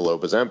 the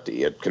envelope is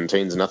empty. It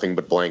contains nothing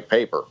but blank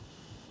paper."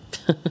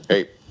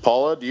 Hey,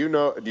 Paula, do you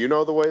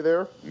know the way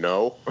there?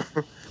 No.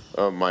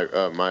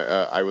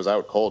 I was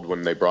out cold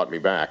when they brought me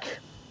back.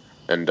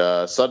 And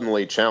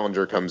suddenly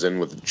Challenger comes in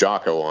with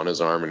Jocko on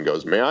his arm and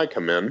goes, "May I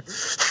come in?"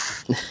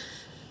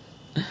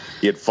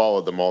 He had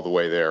followed them all the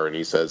way there, and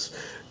he says,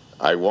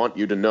 "I want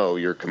you to know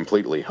you're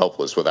completely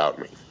helpless without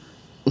me."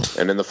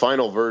 And in the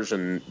final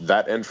version,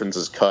 that entrance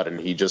is cut, and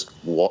he just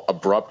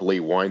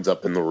abruptly winds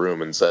up in the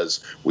room and says,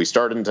 "We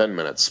start in 10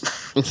 minutes."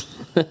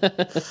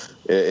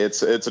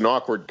 It's an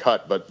awkward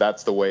cut, but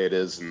that's the way it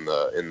is in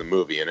the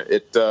movie, and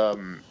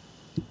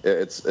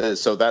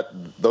it's so that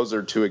those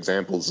are two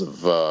examples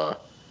of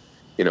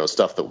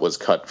stuff that was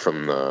cut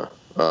from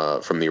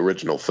the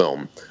original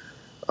film,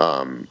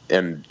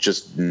 and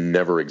just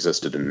never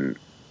existed in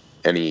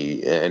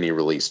any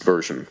released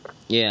version.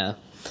 Yeah.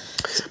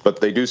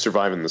 But they do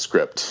survive in the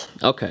script.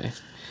 Okay.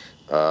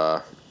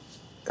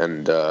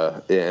 And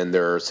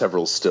there are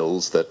several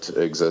stills that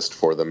exist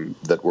for them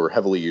that were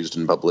heavily used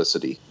in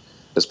publicity,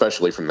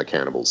 especially from the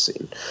cannibals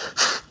scene.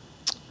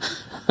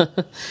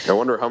 I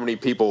wonder how many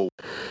people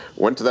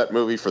went to that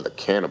movie for the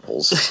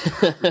cannibals.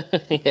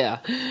 Yeah.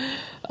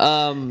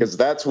 Because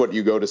that's what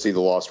you go to see The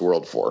Lost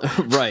World for.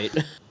 Right.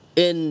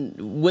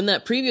 And when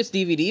that previous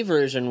DVD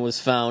version was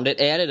found,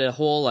 it added a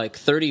whole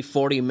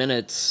 30-40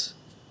 minutes.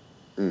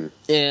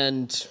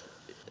 And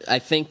I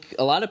think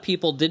a lot of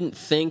people didn't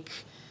think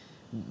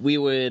we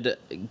would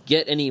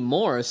get any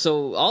more.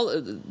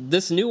 So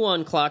this new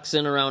one clocks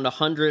in around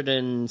 100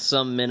 and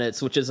some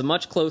minutes, which is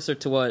much closer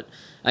to what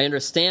I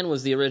understand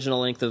was the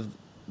original length of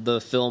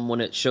the film when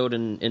it showed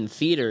in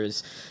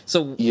theaters.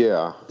 So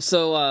yeah.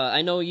 So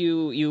I know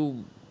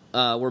you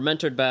were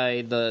mentored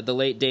by the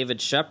late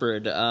David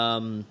Shepard.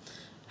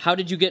 How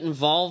did you get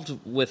involved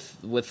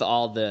with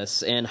all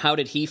this, and how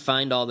did he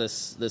find all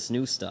this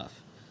new stuff?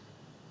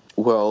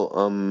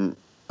 Well,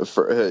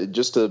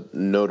 just a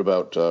note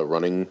about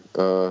running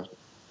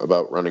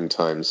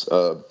times.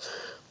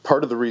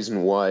 Part of the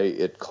reason why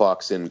it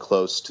clocks in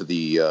close to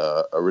the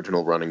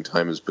original running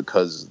time is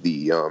because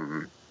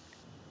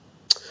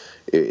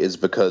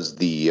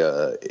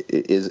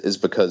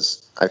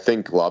I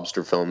think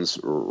Lobster Films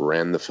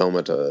ran the film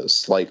at a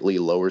slightly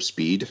lower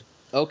speed.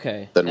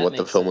 Okay. Than what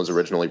the film was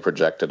originally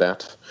projected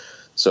at.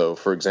 So,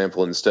 for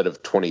example, instead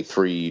of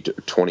 23 to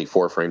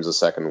 24 frames a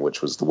second,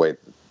 which was the way.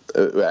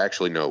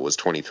 Actually, no, it was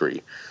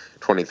 23.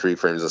 23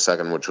 frames a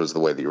second, which was the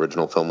way the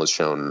original film was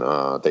shown.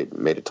 They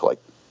made it to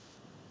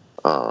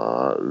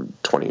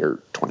 20 or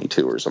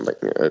 22 or something,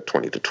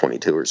 20 to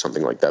 22 or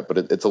something like that. But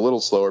it's a little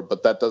slower.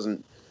 But that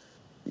isn't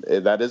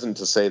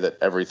to say that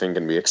everything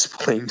can be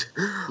explained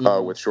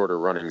with shorter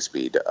running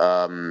speed.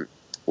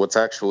 What's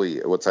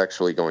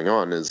actually going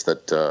on is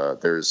that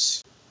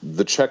there's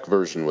the Czech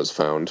version was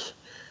found,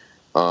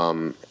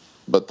 but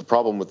the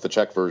problem with the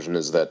Czech version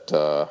is that.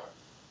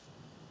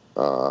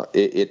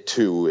 It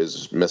too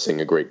is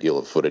missing a great deal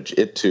of footage.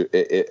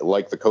 It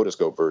like the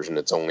Kodascope version,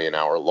 it's only an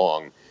hour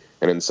long,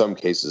 and in some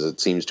cases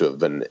it seems to have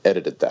been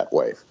edited that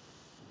way.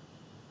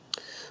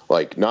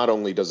 Not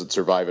only does it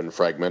survive in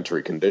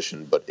fragmentary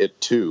condition, but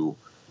it too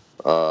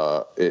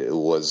it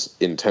was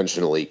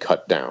intentionally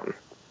cut down.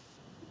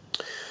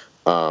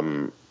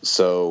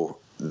 So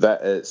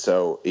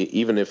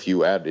even if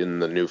you add in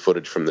the new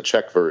footage from the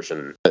Czech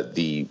version,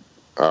 the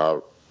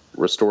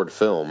restored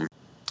film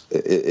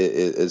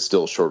is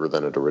still shorter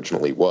than it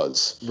originally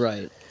was.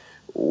 Right.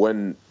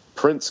 When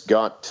Prince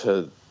got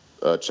to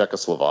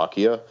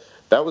Czechoslovakia,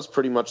 that was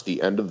pretty much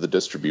the end of the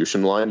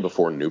distribution line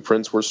before new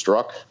prints were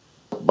struck.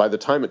 By the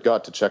time it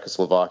got to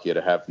Czechoslovakia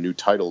to have new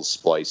titles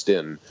spliced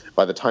in,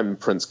 by the time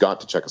Prince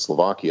got to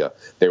Czechoslovakia,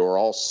 they were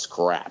all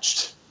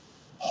scratched.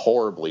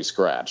 Horribly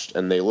scratched,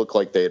 and they look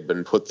like they had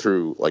been put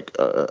through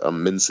a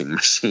mincing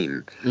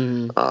machine,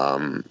 and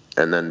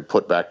then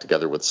put back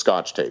together with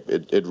Scotch tape.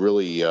 It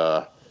really...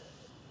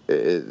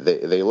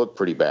 They look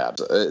pretty bad.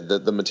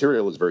 The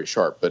material is very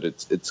sharp, but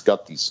it's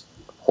got these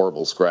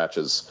horrible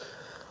scratches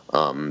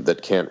that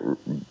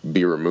can't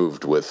be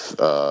removed with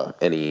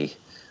any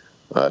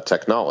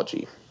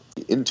technology.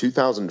 In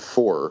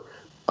 2004,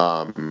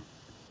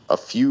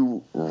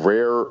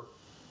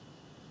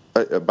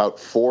 about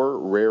 4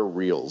 rare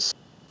reels,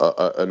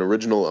 an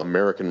original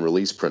American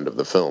release print of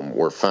the film,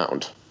 were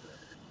found.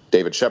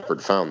 David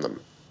Shepard found them.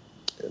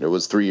 And it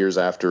was 3 years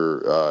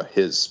after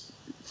his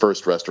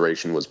first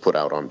restoration was put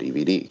out on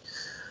DVD.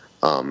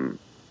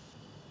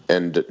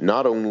 And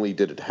not only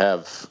did it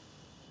have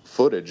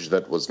footage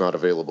that was not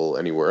available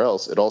anywhere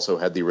else, it also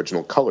had the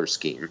original color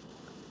scheme.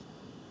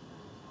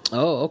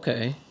 Oh,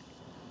 okay.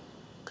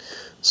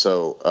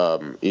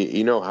 So,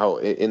 you know how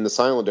in the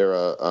silent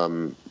era,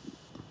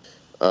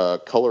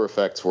 color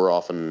effects were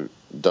often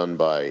done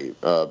by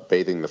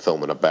bathing the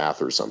film in a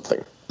bath or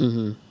something.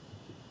 Mm-hmm.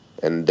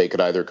 And they could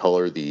either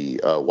color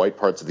the white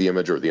parts of the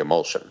image or the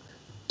emulsion.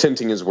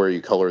 Tinting is where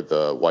you color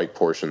the white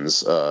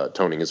portions.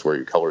 Toning is where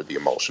you color the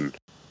emulsion.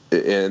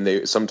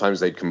 And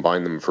sometimes they'd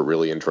combine them for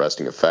really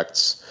interesting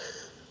effects.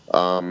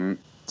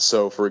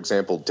 So, for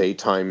example,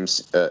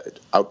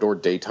 outdoor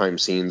daytime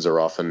scenes are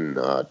often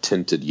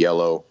tinted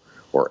yellow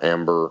or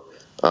amber.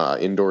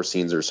 Indoor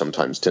scenes are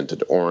sometimes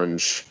tinted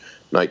orange.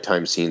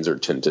 Nighttime scenes are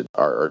tinted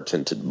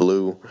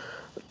blue.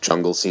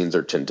 Jungle scenes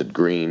are tinted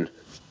green.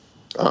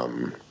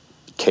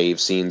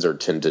 Cave scenes are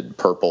tinted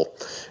purple,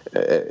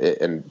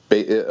 and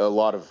a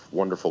lot of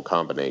wonderful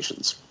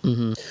combinations.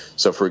 Mm-hmm.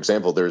 So, for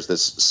example, there's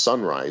this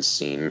sunrise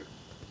scene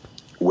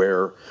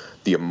where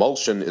the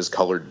emulsion is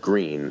colored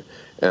green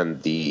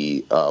and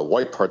the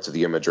white parts of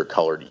the image are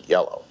colored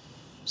yellow,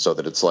 so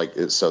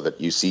that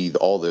you see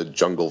all the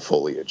jungle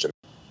foliage. And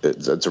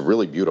it's a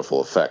really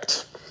beautiful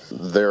effect.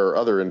 There are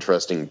other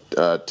interesting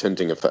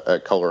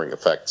coloring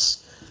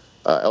effects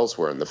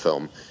elsewhere in the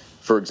film.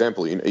 For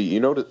example, you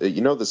know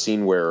the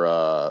scene where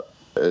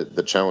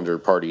the Challenger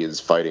party is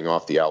fighting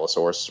off the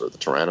Allosaurus or the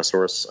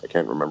Tyrannosaurus. I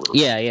can't remember.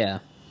 Yeah.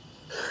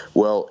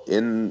 Well,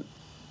 in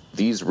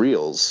these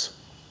reels,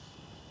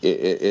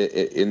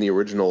 in the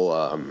original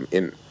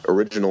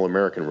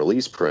American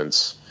release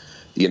prints,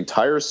 the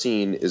entire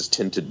scene is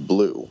tinted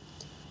blue,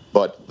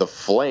 but the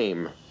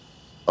flame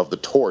of the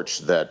torch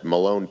that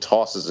Malone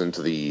tosses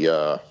into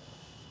the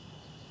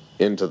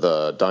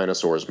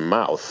dinosaur's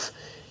mouth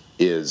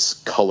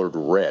is colored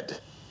red.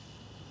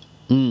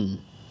 And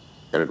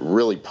it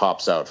really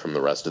pops out from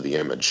the rest of the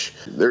image.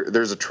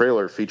 There's a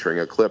trailer featuring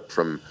a clip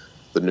from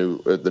the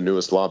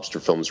newest Lobster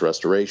Films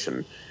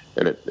restoration,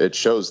 and it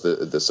shows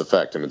this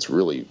effect, and it's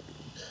really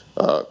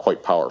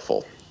quite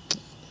powerful.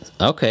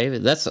 Okay,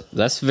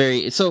 that's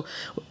very so.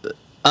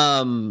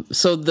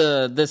 So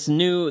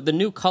the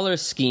new color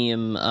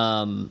scheme,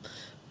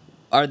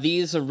 are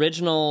these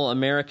original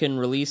American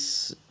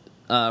release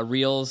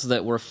reels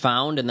that were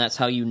found, and that's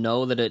how you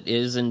know that it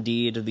is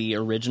indeed the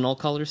original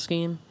color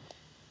scheme?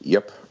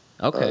 Yep.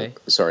 Okay.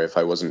 Sorry if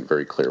I wasn't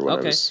very clear when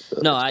I was.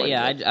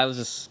 I was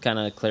just kind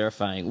of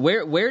clarifying.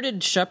 Where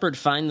did Shepard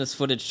find this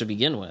footage to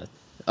begin with?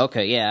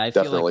 Okay, yeah, I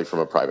feel definitely from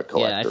a private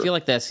collector. Yeah, I feel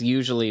like that's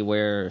usually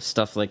where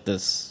stuff like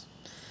this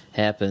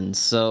happens.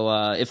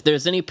 So if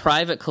there's any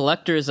private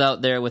collectors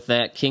out there with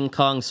that King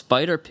Kong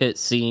spider pit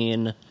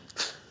scene,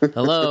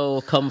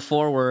 hello, come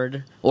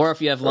forward. Or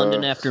if you have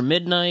London After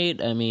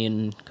Midnight, I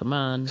mean, come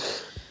on.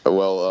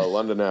 Well,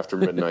 London After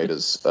Midnight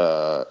is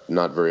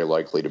not very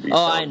likely to be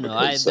found. I know.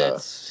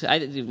 Because,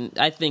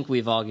 I think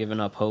we've all given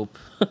up hope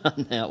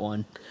on that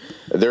one.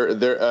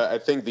 I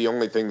think the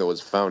only thing that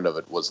was found of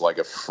it was like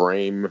a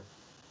frame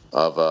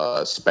of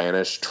a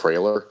Spanish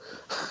trailer.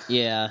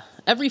 Yeah.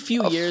 Every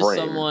few years,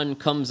 someone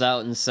comes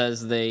out and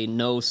says they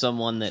know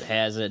someone that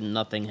has it, and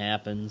nothing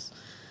happens.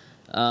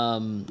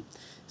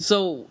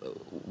 So,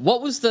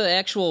 what was the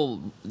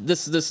actual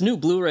this new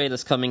Blu-ray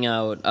that's coming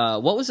out?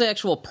 What was the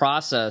actual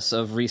process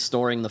of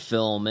restoring the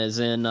film? As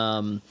in,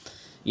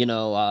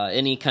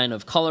 any kind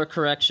of color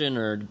correction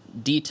or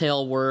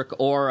detail work,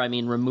 or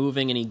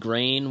removing any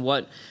grain.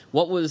 What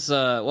was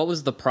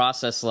the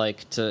process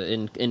like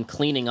in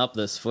cleaning up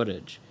this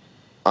footage?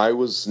 I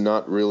was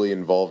not really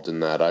involved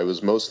in that. I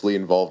was mostly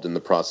involved in the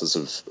process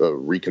of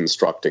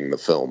reconstructing the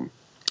film.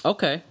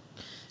 Okay.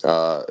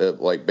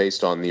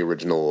 Based on the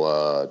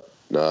original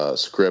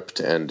script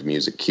and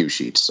music cue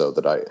sheet, so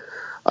that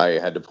I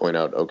had to point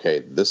out, okay,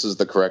 this is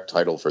the correct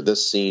title for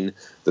this scene.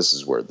 This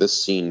is where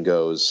this scene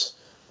goes.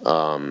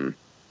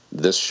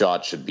 This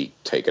shot should be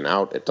taken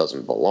out. It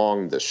doesn't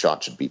belong. This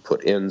shot should be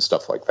put in.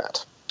 Stuff like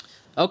that.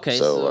 Okay.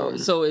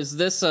 So is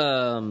this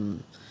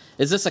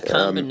a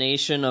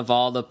combination of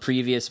all the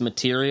previous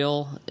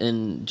material,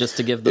 and just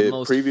to give the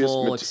most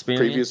full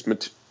experience?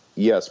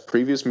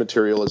 Previous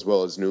material as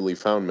well as newly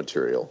found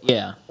material.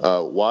 Yeah.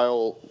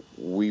 While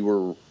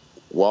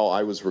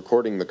I was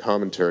recording the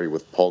commentary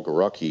with Paul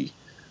Garucki,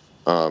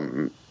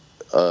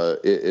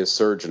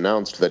 Serge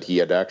announced that he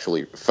had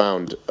actually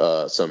found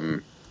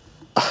some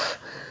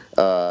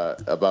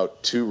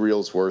about 2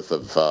 reels worth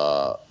of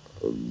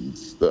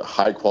the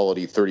high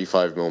quality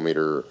 35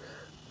 millimeter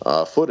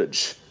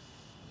footage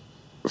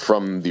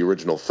from the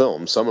original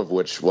film, some of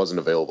which wasn't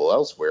available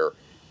elsewhere,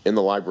 in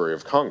the Library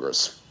of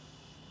Congress.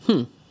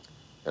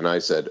 And I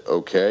said,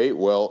 okay,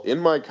 well, in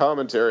my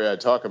commentary I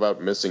talk about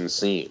missing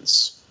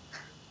scenes.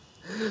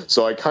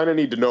 So I kind of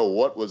need to know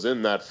what was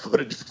in that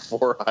footage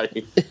before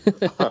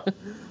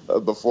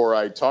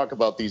I talk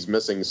about these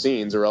missing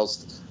scenes, or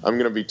else I'm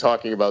going to be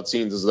talking about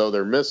scenes as though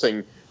they're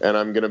missing, and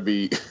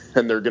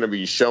they're going to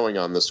be showing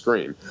on the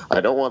screen.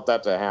 I don't want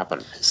that to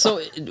happen.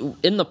 So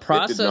in the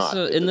process,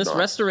 in this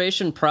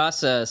restoration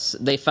process,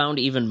 they found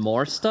even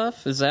more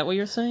stuff? Is that what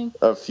you're saying?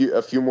 A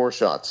few more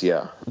shots,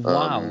 yeah.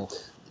 Wow.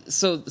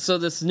 So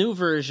this new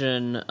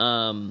version,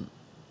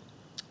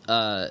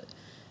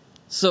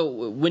 so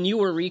when you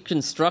were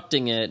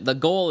reconstructing it, the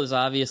goal is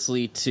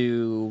obviously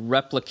to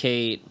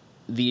replicate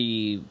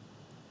the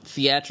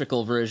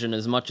theatrical version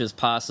as much as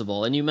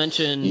possible. And you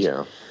mentioned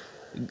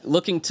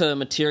looking to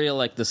material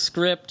like the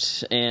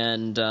script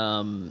and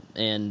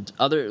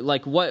other,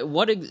 like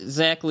what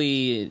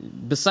exactly,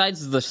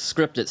 besides the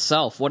script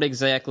itself, what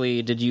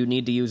exactly did you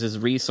need to use as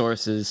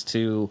resources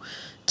to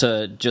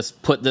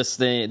just put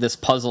this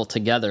puzzle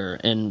together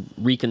and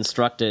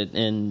reconstruct it?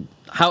 And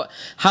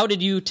how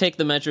did you take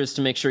the measures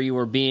to make sure you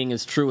were being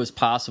as true as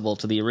possible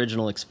to the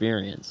original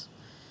experience?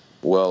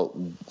 Well,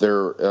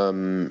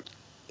 a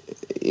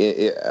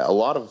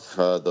lot of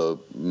the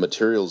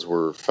materials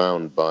were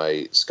found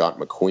by Scott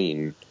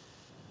McQueen.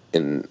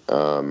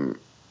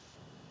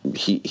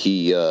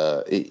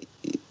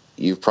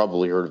 You've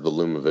probably heard of the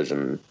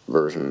LumaVision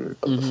version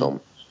of the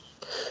film.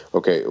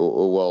 Okay,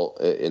 well,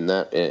 in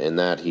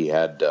that he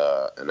had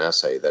an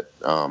essay that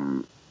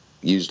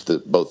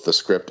used both the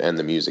script and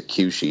the music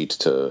cue sheet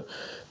to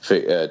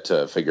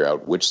figure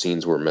out which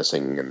scenes were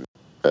missing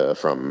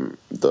from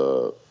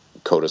the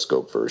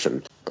Kodascope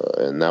version,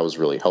 and that was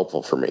really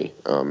helpful for me.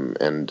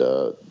 And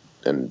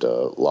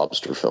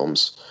Lobster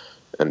Films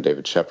and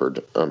David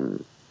Shepard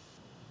in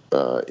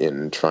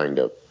trying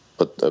to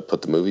put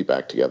the movie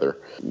back together.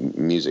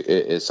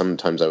 Music.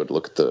 Sometimes I would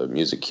look at the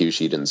music cue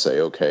sheet and say,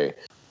 okay.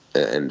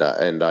 And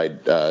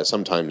I'd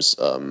sometimes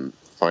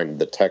find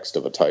the text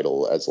of a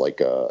title as like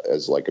a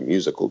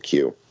musical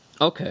cue.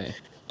 Okay.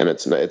 And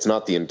it's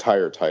not the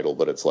entire title,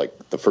 but it's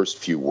like the first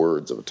few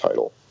words of a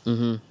title.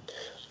 Mm-hmm.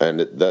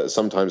 And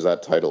sometimes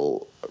that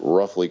title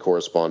roughly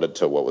corresponded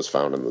to what was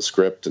found in the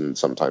script, and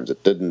sometimes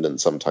it didn't, and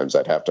sometimes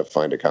I'd have to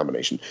find a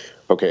combination.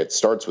 Okay, it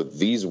starts with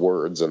these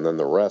words, and then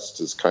the rest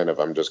is kind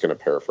of, I'm just going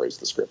to paraphrase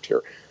the script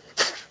here.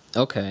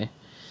 Okay.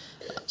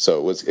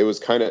 So it was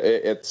kind of,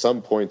 at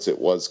some points it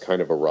was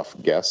kind of a rough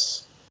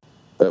guess.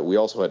 We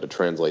also had to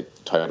translate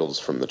the titles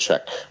from the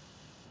Czech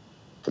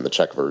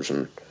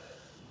version,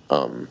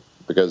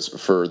 because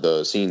for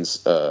the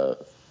scenes,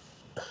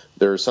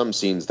 there are some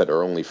scenes that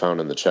are only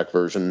found in the Czech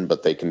version,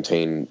 but they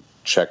contain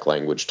Czech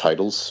language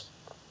titles.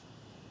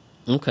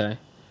 Okay.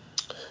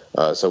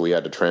 So we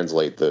had to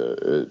translate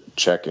the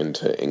Czech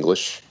into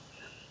English,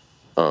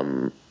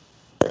 and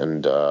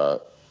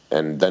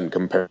then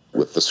compare it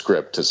with the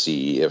script to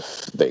see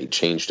if they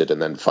changed it,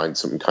 and then find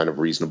some kind of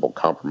reasonable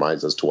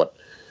compromise as to what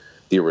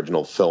the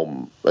original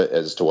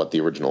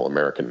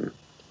American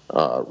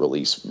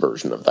release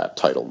version of that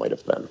title might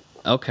have been.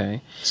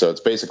 Okay. So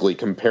it's basically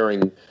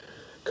comparing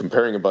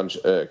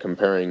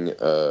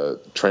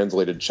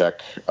translated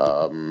Czech,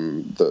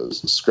 the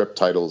script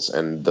titles,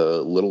 and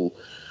the little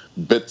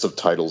bits of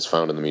titles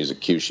found in the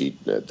music cue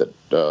sheet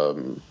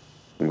that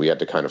we had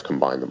to kind of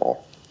combine them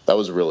all. That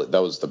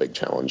was the big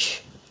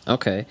challenge.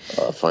 Okay.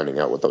 Finding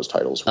out what those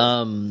titles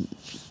were.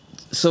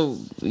 So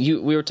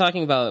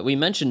we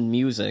mentioned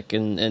music,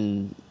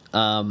 and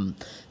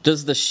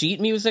does the sheet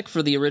music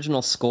for the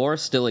original score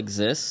still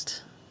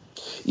exist?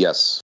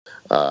 Yes.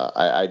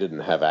 I didn't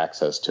have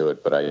access to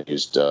it, but I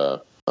used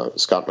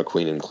Scott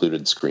McQueen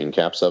included screen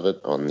caps of it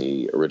on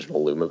the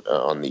original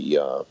on the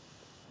I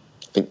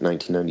think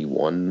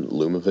 1991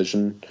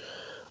 LumaVision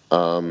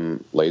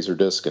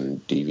Laserdisc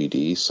and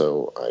DVD.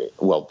 So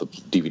the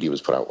DVD was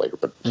put out later,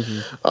 but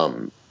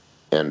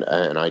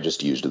and I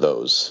just used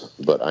those.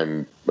 But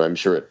I'm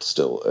sure it's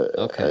still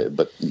okay.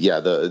 But yeah,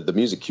 the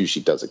music cue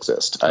sheet does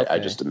exist. Okay. I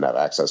just didn't have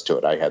access to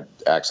it. I had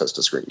access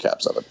to screen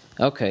caps of it.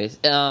 Okay.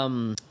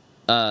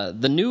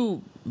 The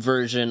new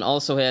version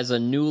also has a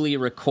newly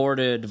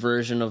recorded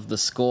version of the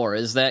score.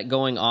 Is that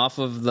going off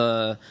of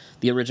the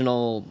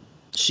original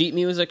sheet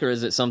music, or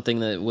is it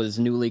something that was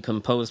newly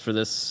composed for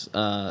this?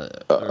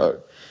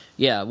 What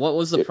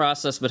was the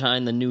process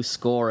behind the new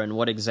score, and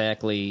what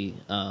exactly,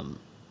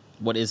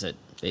 what is it,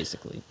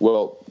 basically?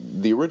 Well,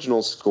 the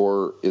original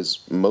score is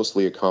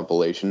mostly a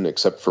compilation,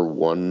 except for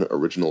one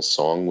original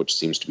song, which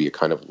seems to be a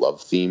kind of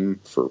love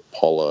theme for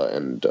Paula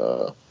and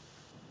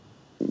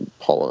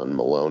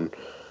Malone.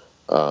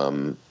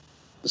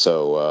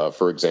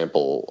 For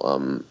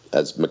example,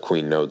 as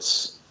McQueen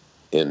notes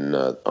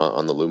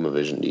on the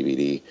LumaVision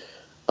DVD,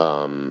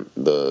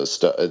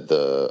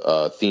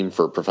 the theme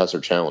for Professor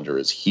Challenger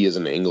is "He is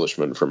an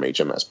Englishman from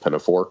HMS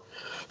Pinafore."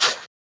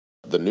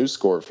 The new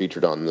score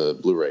featured on the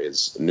Blu-ray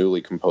is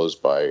newly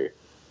composed by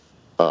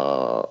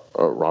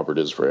Robert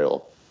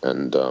Israel,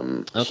 and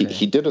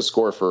he did a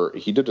score for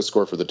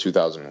the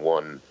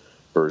 2001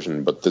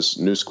 version, but this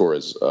new score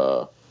is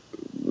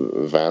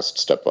vast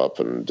step up,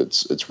 and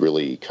it's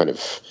really kind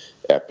of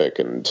epic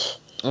and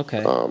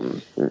Okay.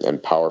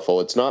 And powerful.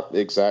 It's not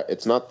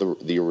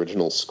the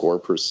original score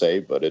per se,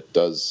 but it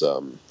does.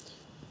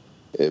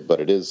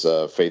 But it is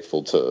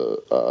faithful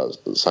to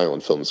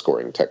silent film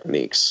scoring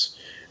techniques,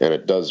 and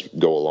it does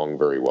go along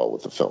very well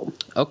with the film.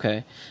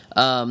 Okay.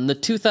 The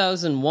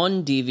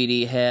 2001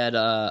 DVD had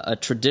a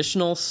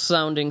traditional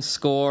sounding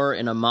score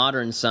and a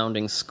modern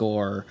sounding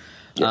score.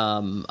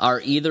 Yeah.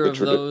 Are either of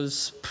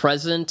those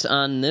present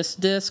on this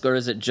disc, or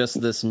is it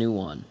just this new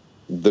one?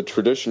 The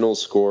traditional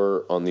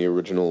score on the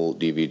original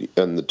DVD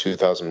and the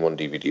 2001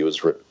 DVD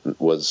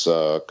was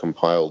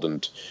compiled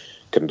and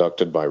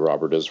conducted by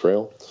Robert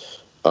Israel.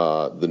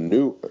 The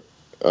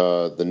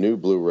new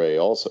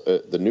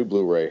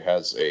Blu-ray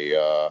has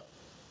a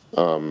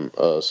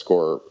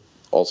score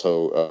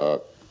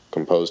also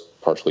composed,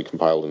 partially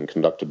compiled, and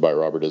conducted by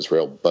Robert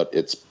Israel, but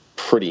it's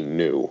pretty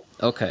new.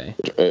 Okay.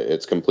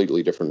 It's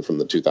completely different from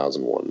the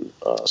 2001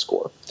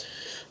 score.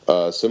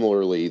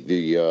 Similarly,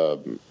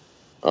 the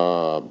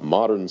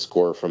modern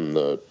score from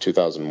the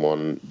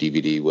 2001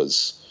 DVD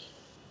was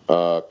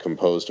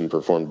composed and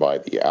performed by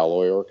the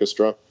Alloy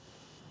Orchestra.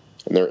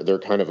 And they're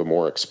kind of a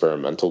more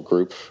experimental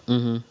group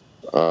when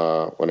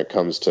it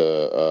comes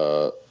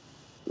to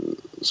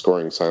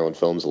scoring silent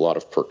films. A lot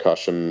of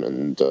percussion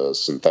and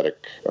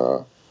synthetic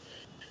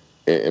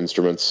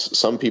instruments.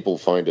 Some people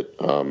find it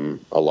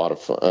a lot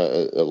of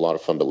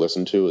fun to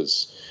listen to,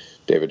 as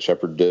David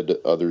Shepard did.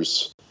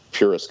 Others,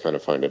 purists, kind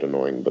of find it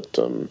annoying, but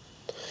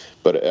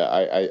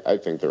I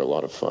think they're a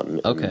lot of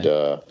fun. Okay. And,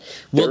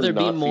 will there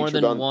be more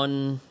than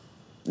one?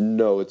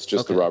 No, it's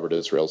just the Robert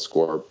Israel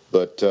score.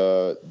 But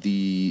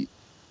the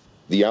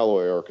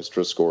Alloy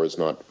Orchestra score is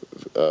not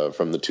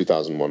from the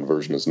 2001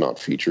 version is not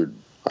featured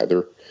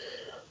either.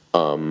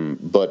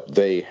 But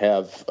they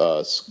have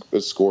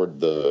scored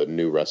the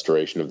new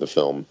restoration of the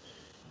film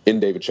in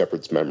David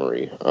Shepard's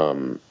memory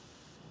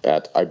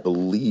at, I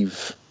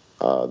believe,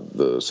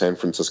 the San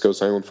Francisco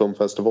Silent Film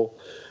Festival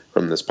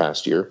from this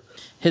past year.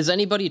 Has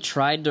anybody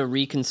tried to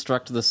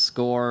reconstruct the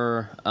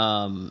score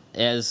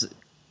as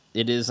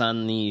it is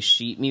on the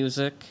sheet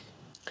music?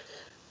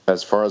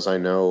 As far as I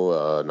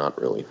know, not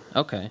really.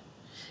 Okay.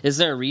 Is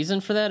there a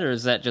reason for that, or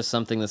is that just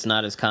something that's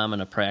not as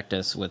common a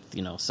practice with,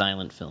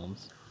 silent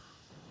films?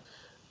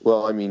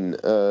 Well, I mean,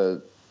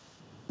 the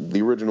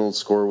original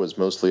score was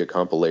mostly a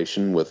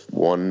compilation with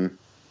one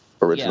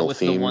original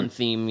theme. Yeah, with the one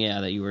theme,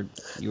 that you were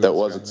that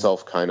was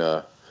itself kind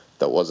of,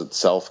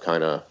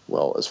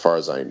 well, as far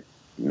as I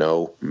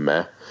know,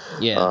 meh.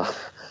 Yeah.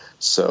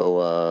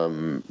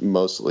 So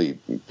mostly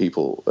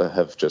people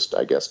have just,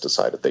 I guess,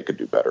 decided they could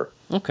do better.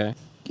 Okay.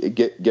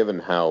 Given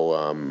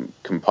how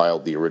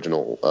compiled the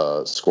original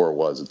score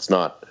was, it's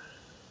not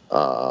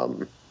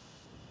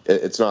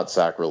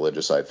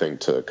sacrilegious, I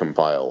think, to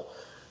compile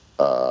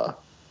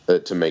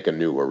to make a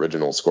new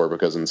original score,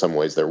 because in some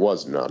ways there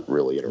was not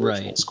really an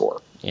original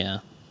score. Yeah.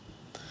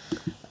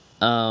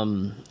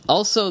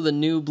 Also, the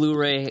new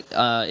Blu-ray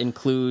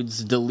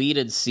includes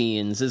deleted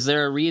scenes. Is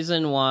there a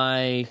reason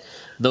why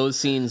those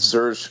scenes...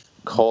 Serge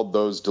called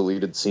those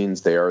deleted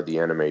scenes, they are the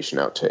animation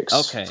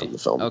outtakes from the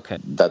film. Okay.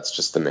 That's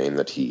just the name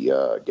that he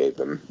gave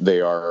them.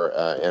 They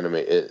are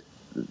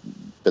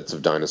bits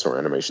of dinosaur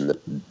animation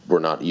that were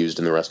not used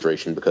in the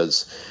restoration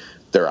because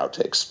they're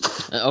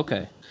outtakes.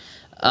 Okay.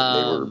 They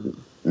were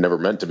never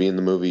meant to be in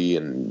the movie,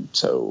 and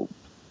so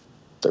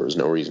there was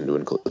no reason to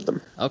include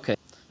them. Okay.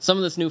 Some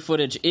of this new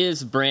footage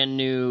is brand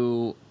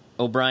new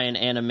O'Brien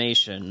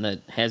animation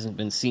that hasn't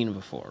been seen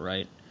before,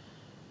 right?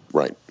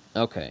 Right.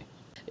 Okay.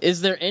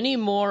 Is there any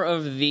more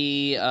of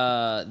the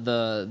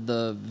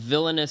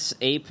villainous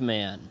ape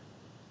man?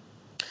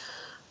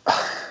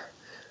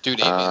 Dude,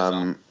 ape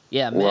man.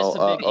 Yeah, Matt's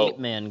a big ape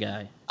man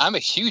guy. I'm a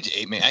huge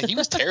ape man. He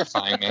was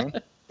terrifying,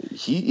 man.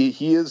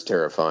 He is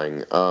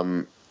terrifying.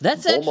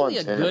 That's actually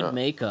a good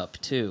makeup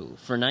too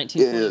for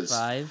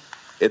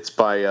 1925. It's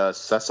by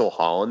Cecil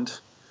Holland.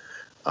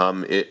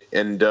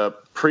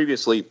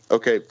 Previously,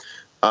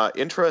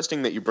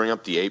 interesting that you bring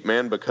up the ape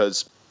man,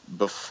 because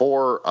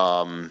before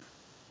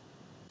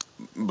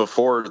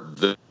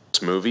this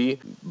movie,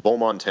 Bull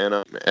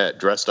Montana,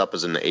 dressed up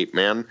as an ape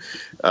man,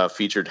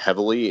 featured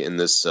heavily in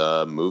this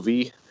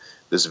movie,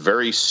 this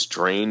very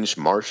strange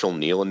Marshall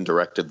Nealon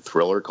directed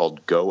thriller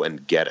called Go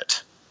and Get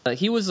It.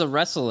 He was a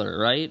wrestler,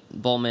 right?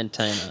 Bull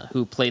Montana,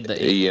 who played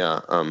the ape. Yeah,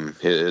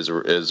 his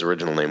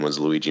original name was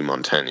Luigi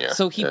Montagna.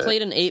 So he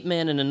played an ape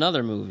man in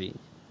another movie.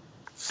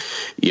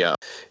 Yeah,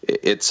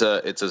 it's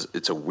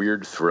a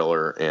weird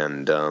thriller,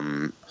 and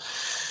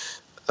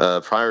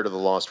prior to The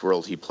Lost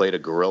World, he played a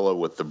gorilla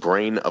with the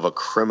brain of a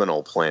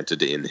criminal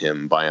planted in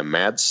him by a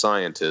mad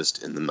scientist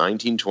in the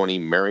 1920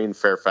 Marion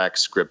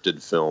Fairfax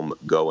scripted film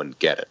Go and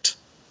Get It.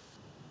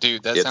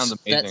 Dude, sounds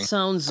amazing. That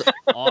sounds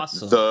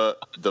awesome.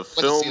 The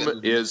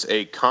film is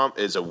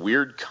a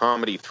weird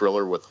comedy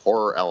thriller with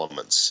horror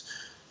elements.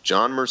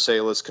 John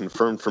Marsalis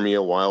confirmed for me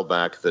a while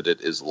back that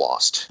it is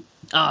lost.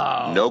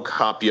 Oh. No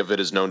copy of it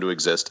is known to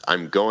exist.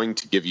 I'm going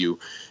to give you...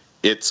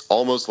 It's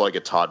almost like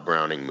a Todd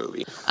Browning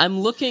movie.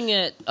 I'm looking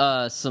at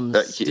some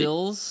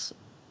stills,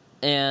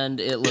 and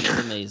it looks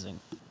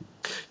amazing.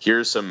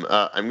 Here's some.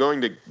 I'm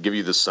going to give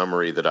you the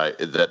summary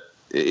that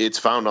it's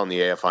found on the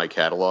AFI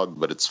catalog,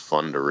 but it's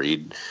fun to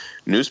read.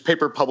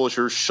 Newspaper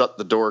publisher Shut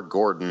the Door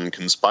Gordon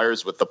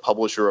conspires with the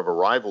publisher of a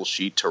rival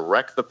sheet to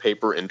wreck the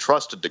paper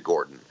entrusted to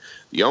Gordon.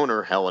 The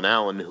owner, Helen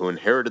Allen, who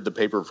inherited the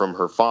paper from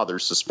her father,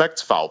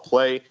 suspects foul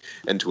play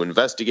and to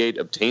investigate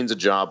obtains a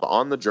job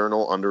on the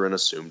journal under an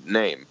assumed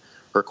name.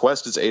 Her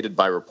quest is aided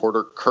by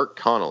reporter Kirk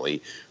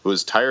Connolly, who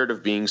is tired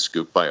of being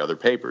scooped by other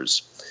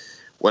papers.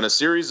 When a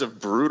series of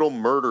brutal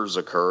murders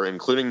occur,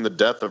 including the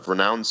death of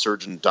renowned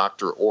surgeon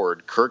Dr.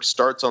 Ord, Kirk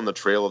starts on the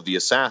trail of the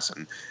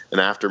assassin, and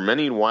after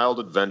many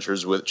wild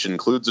adventures, which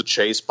includes a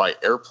chase by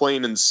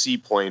airplane and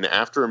seaplane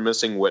after a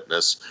missing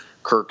witness,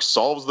 Kirk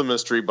solves the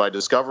mystery by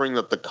discovering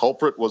that the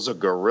culprit was a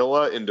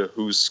gorilla into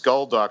whose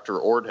skull Dr.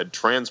 Ord had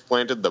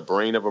transplanted the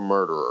brain of a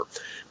murderer.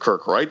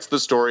 Kirk writes the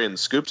story and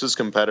scoops his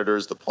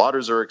competitors, the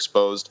plotters are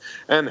exposed,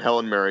 and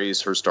Helen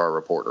marries her star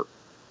reporter.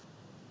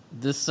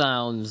 This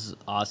sounds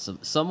awesome.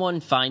 Someone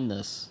find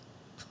this.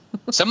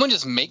 Someone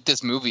just make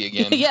this movie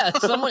again.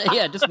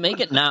 Just make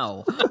it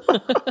now.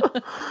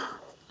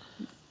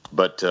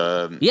 But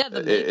the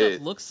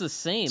makeup looks the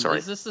same. Sorry?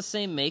 Is this the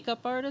same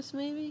makeup artist,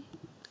 maybe?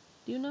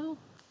 Do you know?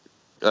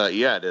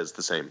 Yeah, it is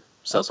the same.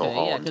 Cecil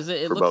Holland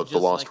it for looks both just The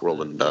Lost like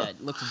World and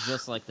it looks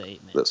just like the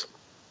ape man. this.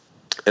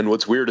 And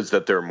what's weird is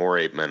that there are more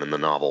ape men in the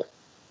novel.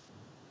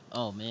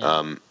 Oh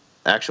man.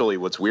 Actually,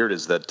 what's weird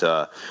is that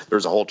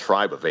there's a whole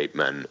tribe of ape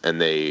men,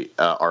 and they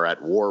are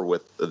at war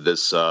with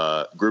this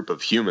group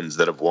of humans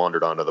that have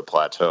wandered onto the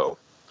plateau.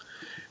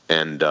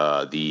 And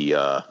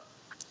in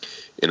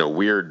a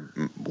weird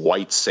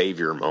white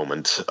savior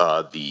moment,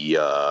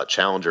 the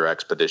Challenger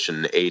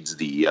expedition aids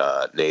the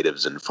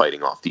natives in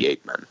fighting off the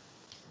ape men.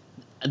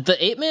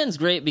 The ape man's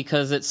great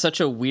because it's such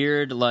a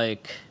weird,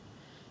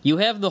 you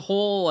have the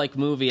whole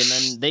movie, and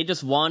then they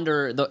just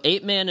wander. The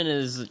ape man and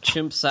his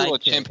chimp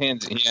sidekick.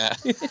 Chimpanzee, yeah.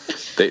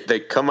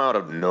 they come out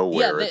of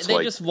nowhere. Yeah,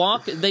 they just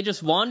walk. They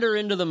just wander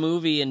into the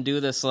movie and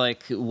do this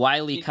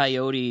Wile E.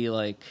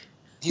 Coyote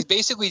He's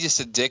basically just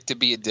a dick to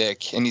be a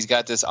dick, and he's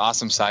got this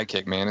awesome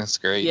sidekick. Man, it's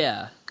great.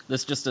 Yeah,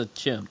 that's just a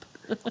chimp.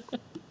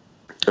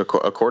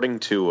 According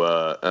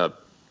to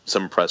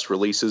some press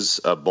releases,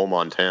 Bull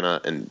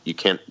Montana, and you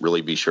can't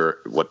really be sure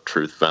what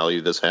truth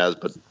value this has,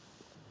 but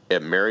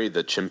married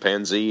the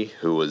chimpanzee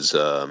who was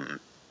a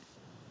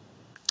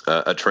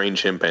trained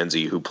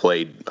chimpanzee who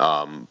played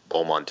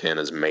Bull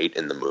Montana's mate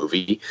in the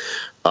movie,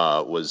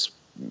 was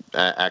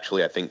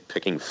actually, I think,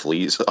 picking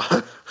fleas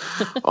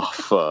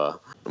off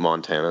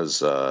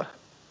Montana's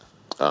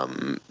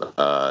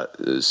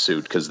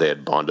suit because they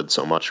had bonded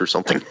so much or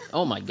something.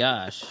 Oh my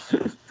gosh.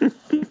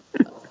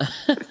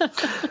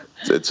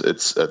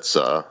 It's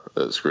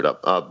screwed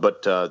up.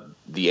 But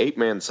the ape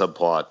man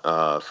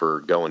subplot for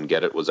Go and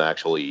Get It was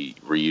actually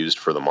reused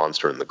for The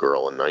Monster and the Girl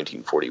in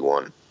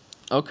 1941.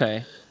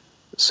 Okay.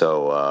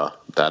 So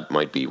that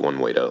might be one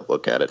way to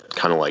look at it.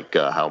 Kind of like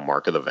how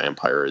Mark of the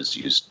Vampire is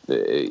used.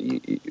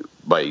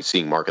 By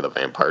seeing Mark of the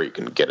Vampire, you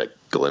can get a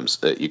glimpse.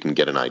 You can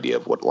get an idea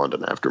of what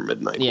London After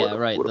Midnight. Yeah,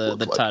 right. The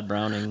like. Todd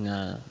Browning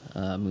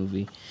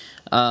movie.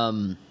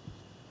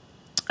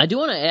 I do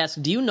want to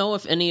ask, do you know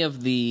if any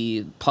of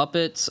the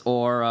puppets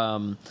or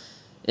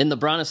in the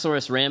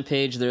Brontosaurus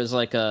Rampage there's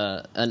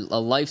a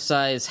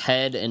life-size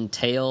head and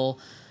tail?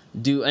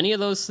 Do any of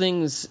those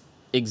things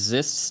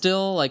exist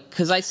still?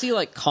 Because I see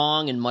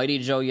Kong and Mighty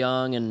Joe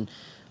Young and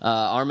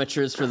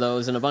armatures for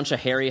those and a bunch of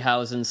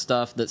Harryhausen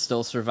stuff that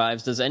still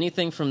survives. Does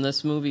anything from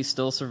this movie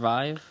still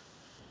survive?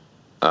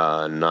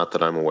 Not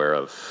that I'm aware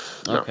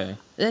of. No. Okay.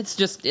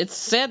 It's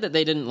sad that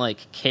they didn't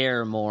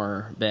care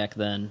more back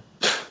then.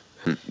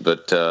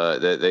 But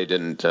they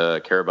didn't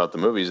care about the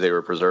movies they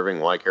were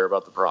preserving. Why care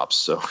about the props?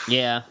 So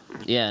yeah,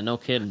 no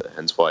kidding.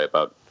 Hence why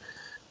about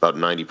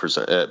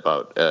 90%,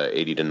 about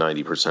 80 to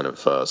 90%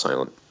 of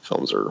silent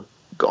films are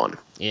gone.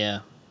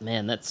 Yeah,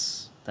 man,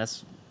 that's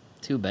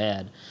too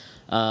bad.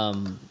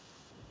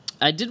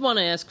 I did want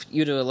to ask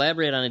you to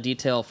elaborate on a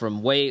detail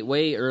from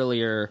way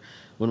earlier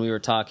when we were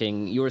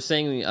talking. You were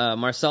saying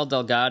Marcel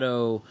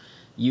Delgado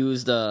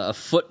used a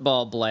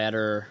football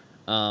bladder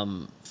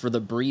for the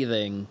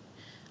breathing.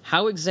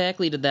 How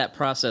exactly did that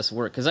process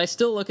work? Because I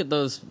still look at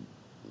those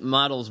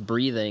models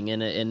breathing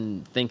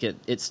and think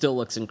it still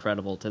looks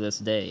incredible to this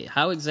day.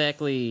 How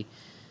exactly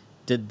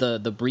did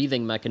the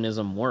breathing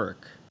mechanism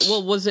work?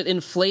 Well, was it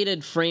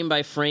inflated frame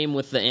by frame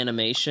with the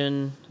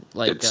animation?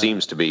 It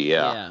seems to be,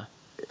 yeah.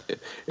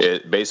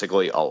 It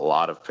basically a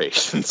lot of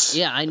patience.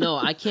 Yeah, I know.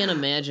 I can't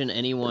imagine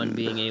anyone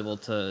being able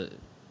to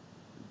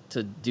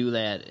do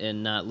that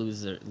and not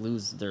lose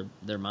their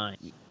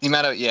mind. The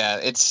amount of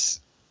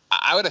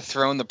I would have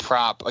thrown the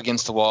prop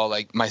against the wall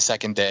my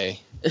second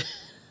day.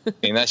 I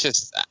mean, that's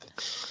just.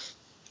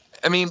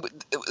 I mean,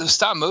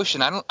 stop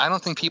motion. I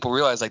don't think people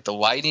realize the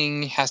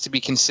lighting has to be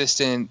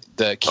consistent.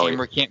 The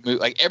camera can't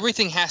move.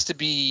 Everything has to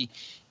be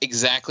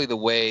exactly the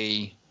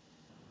way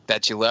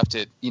that you left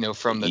it.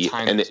 From the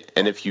time.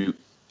 And if you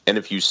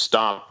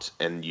stopped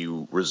and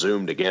you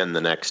resumed again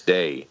the next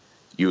day,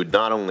 you would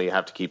not only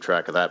have to keep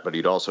track of that, but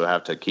you'd also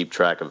have to keep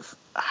track of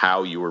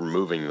how you were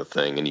moving the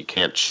thing, and you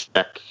can't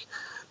check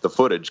the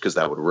footage because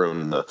that would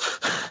ruin the.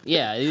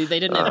 Yeah, they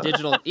didn't have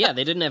digital. Yeah,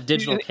 they didn't have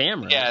digital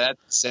cameras. Yeah, that's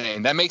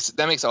insane. That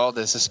makes all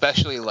this,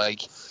 especially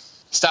like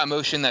stop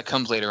motion that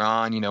comes later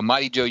on.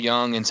 Mighty Joe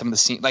Young and some of the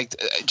scenes, like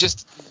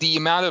just the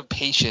amount of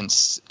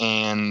patience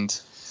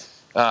and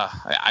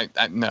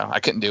I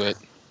couldn't do it.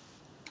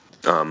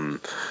 I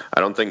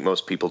don't think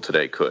most people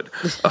today could.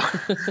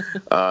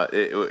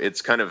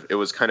 It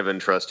was kind of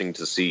interesting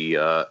to see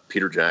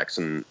Peter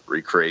Jackson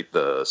recreate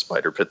the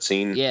spider pit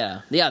scene.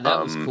 Yeah, that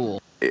was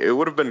cool. It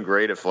would have been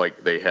great if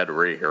they had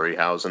Ray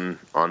Harryhausen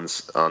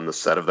on the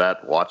set of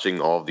that,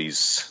 watching all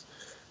these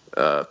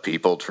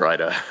people try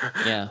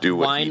to do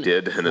what he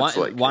did, and it's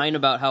like whine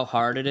about how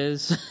hard it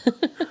is.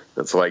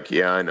 It's like,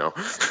 yeah, I know.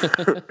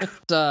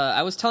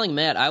 I was telling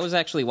Matt, I was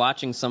actually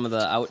watching some of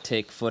the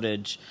outtake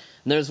footage.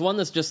 And there's one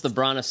that's just the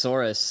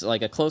brontosaurus,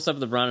 like a close-up of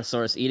the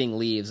brontosaurus eating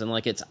leaves, and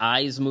like its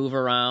eyes move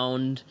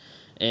around,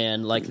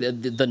 and like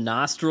the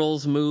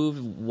nostrils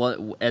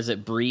move as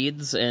it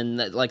breathes, and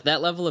like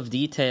that level of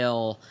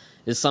detail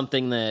is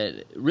something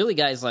that really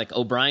guys like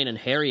O'Brien and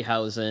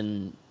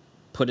Harryhausen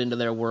put into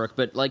their work.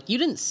 But like you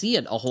didn't see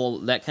it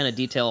that kind of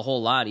detail a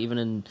whole lot, even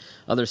in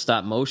other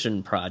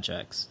stop-motion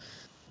projects.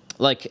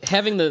 Like,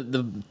 having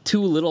the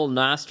two little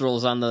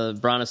nostrils on the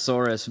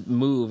brontosaurus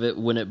move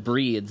when it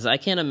breathes, I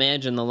can't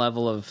imagine the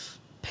level of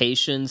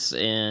patience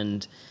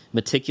and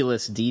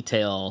meticulous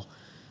detail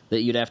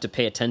that you'd have to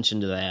pay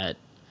attention to that.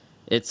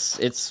 It's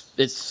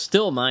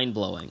still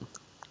mind-blowing.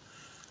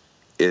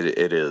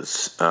 It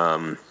is.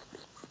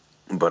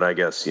 But I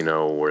guess,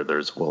 where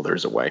there's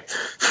a way.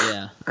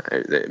 Yeah.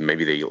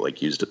 Maybe they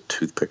used a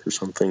toothpick or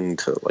something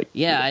to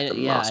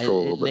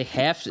it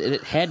had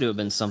to have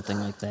been something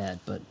like that,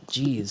 but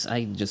geez,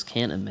 I just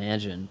can't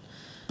imagine.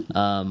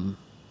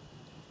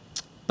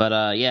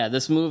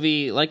 This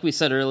movie, like we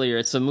said earlier,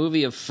 it's a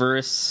movie of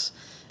firsts,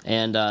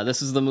 and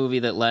this is the movie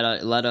that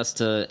led us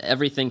to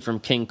everything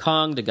from King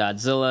Kong to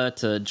Godzilla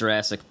to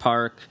Jurassic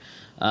Park.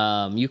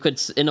 You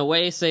could, in a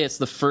way, say it's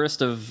the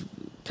first of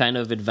kind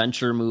of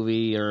adventure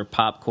movie or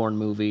popcorn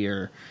movie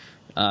or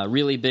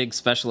really big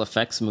special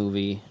effects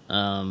movie.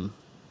 And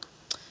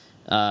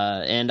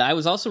I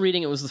was also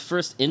reading it was the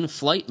first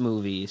in-flight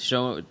movie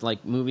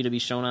to be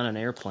shown on an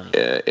airplane.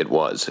 Yeah, it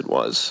was.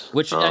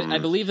 Which I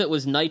believe it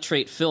was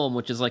nitrate film,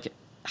 which is like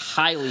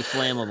highly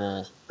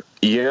flammable.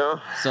 Yeah.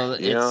 So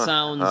it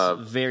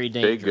sounds very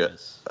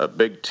dangerous. A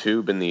big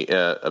tube in the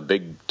air,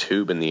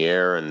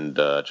 and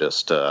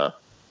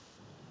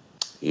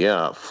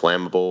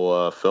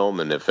flammable film,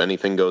 and if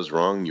anything goes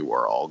wrong, you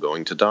are all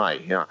going to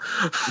die. Yeah.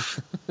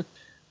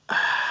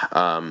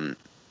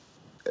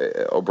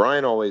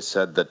 O'Brien always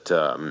said that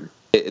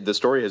the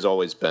story has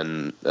always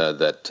been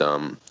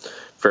that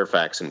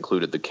Fairfax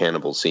included the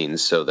cannibal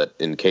scenes so that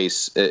in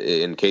case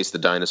the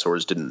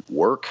dinosaurs didn't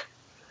work,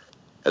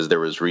 as there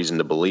was reason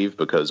to believe,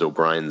 because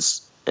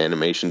O'Brien's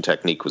animation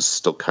technique was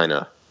still kind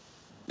of,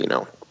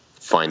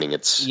 finding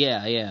its...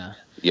 Yeah.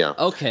 Yeah.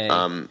 Okay.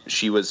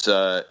 She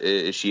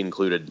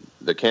included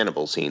the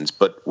cannibal scenes,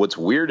 but what's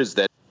weird is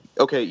that,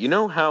 okay, you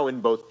know how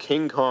in both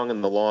King Kong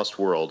and The Lost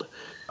World,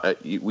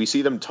 we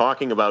see them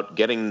talking about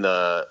getting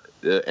the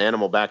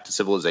animal back to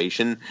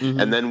civilization,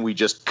 and then we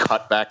just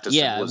cut back to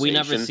civilization. Yeah, we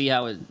never see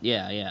how it...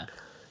 Yeah.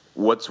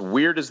 What's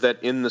weird is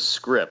that in the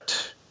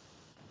script,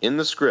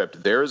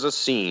 there is a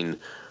scene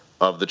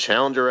of the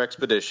Challenger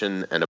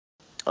expedition and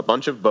a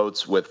bunch of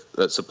boats with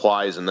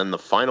supplies, and then the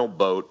final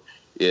boat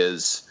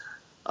is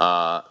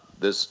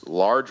this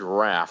large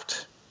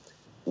raft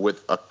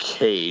with a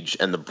cage,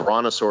 and the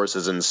brontosaurus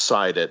is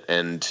inside it,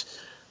 and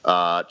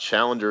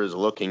Challenger is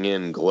looking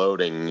in,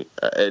 gloating,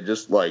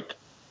 just like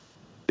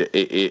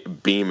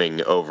it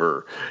beaming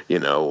over,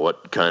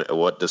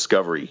 what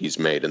discovery he's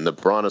made, and the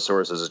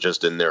brontosaurus is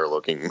just in there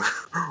looking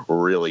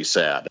really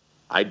sad.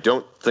 I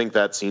don't think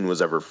that scene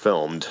was ever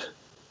filmed,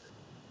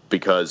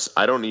 because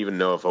I don't even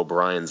know if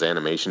O'Brien's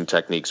animation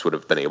techniques would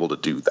have been able to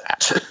do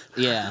that.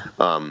 Yeah.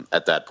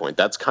 At that point,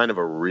 that's kind of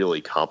a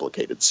really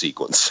complicated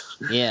sequence.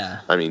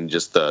 Yeah. I mean,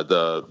 just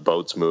the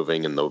boats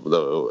moving and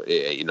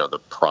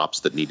the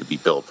props that need to be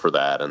built for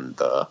that, and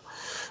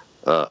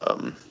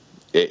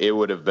it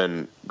would have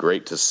been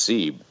great to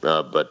see,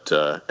 but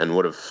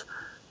would have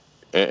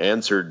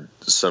answered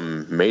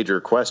some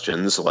major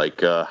questions like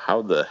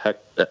how the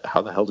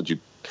hell did you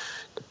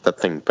get that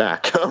thing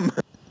back?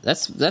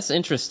 That's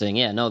interesting.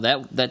 Yeah, no,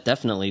 that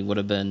definitely would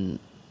have been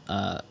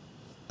a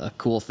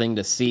cool thing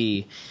to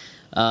see.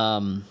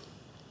 Well,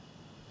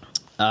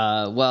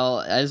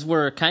 as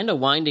we're kind of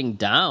winding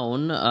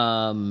down,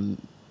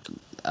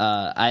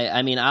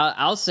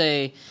 I'll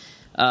say,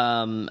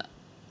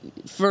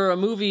 for a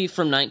movie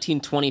from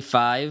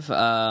 1925,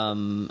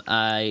 I'm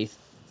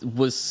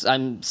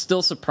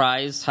still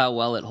surprised how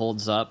well it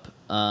holds up.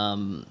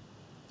 And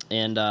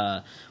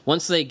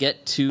once they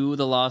get to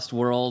the Lost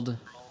World,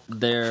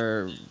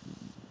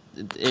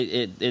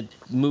 it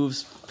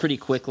moves pretty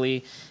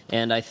quickly,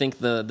 and I think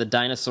the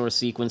dinosaur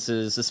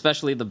sequences,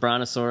 especially the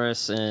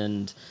Brontosaurus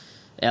and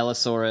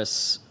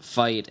Allosaurus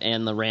fight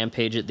and the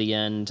rampage at the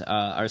end,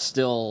 are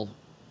still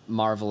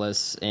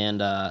marvelous.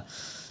 And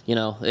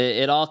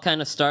it all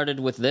kind of started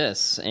with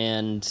this,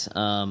 and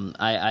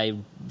I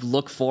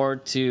look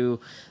forward to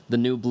the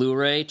new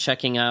Blu-ray,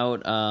 checking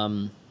out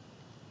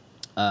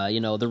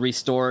the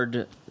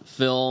restored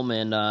film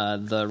and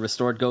the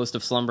restored Ghost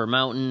of Slumber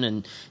Mountain,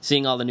 and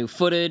seeing all the new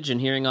footage and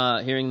hearing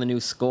the new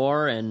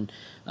score. And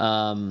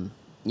I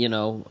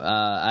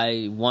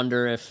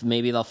wonder if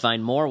maybe they'll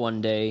find more one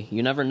day.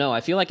 You never know.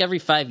 I feel like every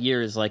 5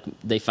 years, like,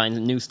 they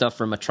find new stuff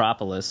from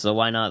Metropolis, so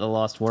why not The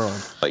Lost World?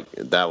 Like,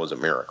 that was a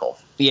miracle.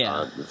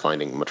 Yeah.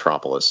 Finding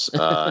Metropolis.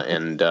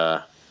 And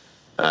I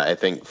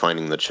think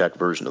finding the Czech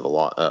version of the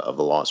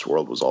Lost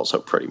World was also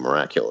pretty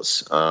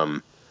miraculous.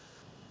 Well,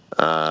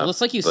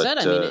 it's like you said.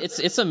 I mean,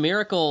 it's a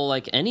miracle.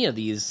 Like, any of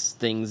these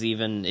things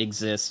even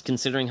exist,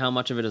 considering how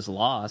much of it is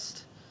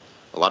lost.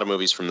 A lot of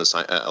movies from the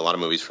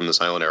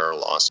silent era are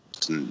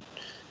lost, and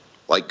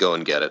like Go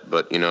and Get It,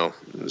 but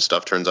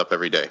stuff turns up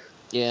every day.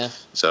 Yeah.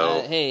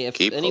 So hey,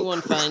 if anyone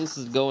finds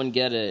Go and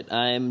Get It,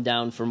 I'm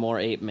down for more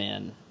Ape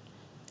Man,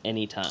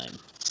 anytime.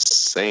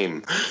 Same.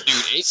 Dude,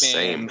 Ape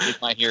Man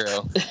is my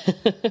hero.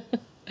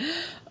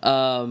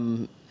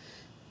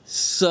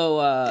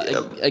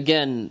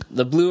 Again,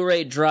 the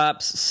Blu-ray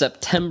drops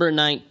September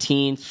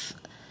 19th.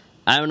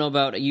 I don't know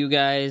about you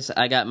guys.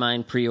 I got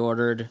mine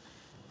pre-ordered.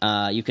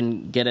 You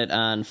can get it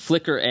on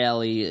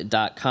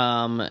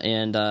flickeralley.com,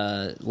 and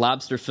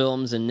Lobster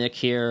Films and Nick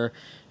here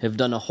have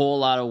done a whole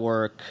lot of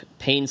work,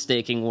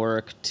 painstaking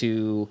work,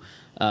 to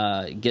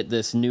get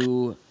this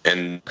new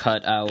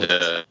cut out.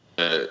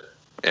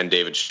 And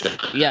David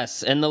Shepard.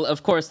 Yes, and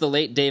of course the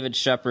late David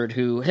Shepard.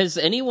 Who has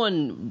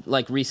anyone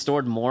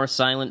restored more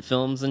silent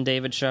films than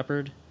David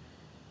Shepard?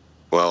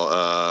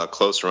 Well,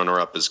 close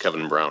runner-up is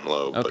Kevin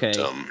Brownlow. Okay,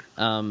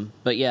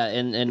 but yeah,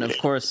 and of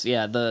course,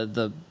 yeah,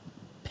 the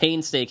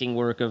painstaking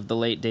work of the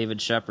late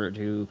David Shepard,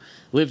 who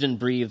lived and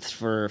breathed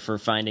for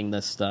finding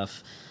this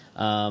stuff.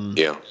 No,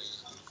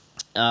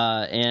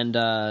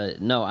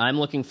 I'm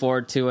looking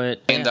forward to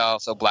it. And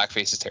also,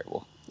 blackface is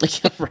terrible.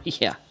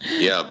 Yeah.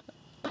 Yeah.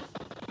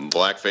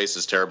 Blackface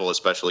is terrible,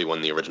 especially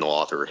when the original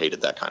author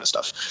hated that kind of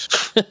stuff.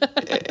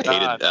 Hated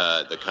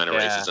the kind of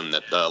racism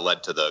that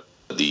led to the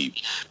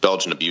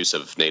Belgian abuse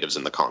of natives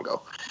in the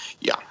Congo.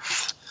 Yeah.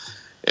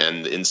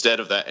 And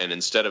instead of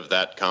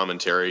that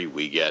commentary,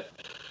 we get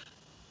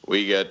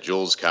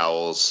Jules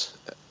Cowles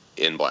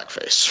in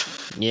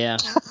blackface. Yeah.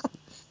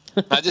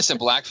 Not just in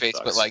blackface,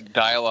 but like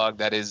dialogue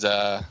that is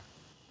oh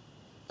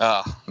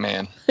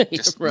man.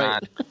 Just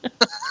right.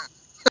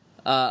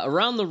 Not.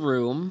 Around the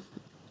room,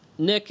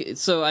 Nick,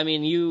 so I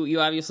mean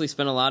you obviously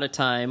spent a lot of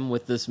time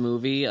with this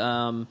movie.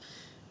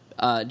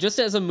 Just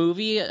as a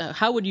movie,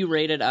 how would you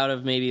rate it out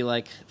of maybe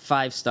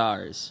 5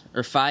 stars?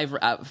 Or 5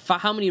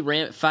 how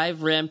many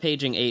 5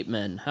 rampaging ape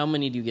men? How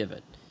many do you give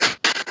it?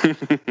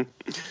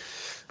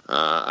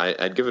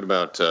 I'd give it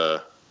about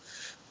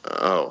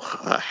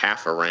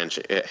half a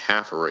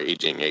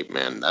raging ape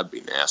man. That'd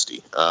be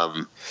nasty.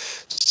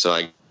 So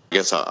I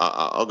guess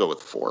I'll go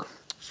with 4.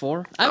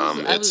 4?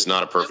 It's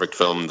not a perfect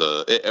film.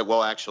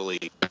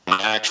 Actually,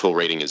 my actual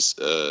rating is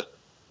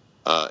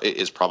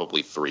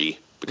probably 3,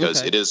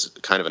 because it is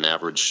kind of an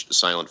average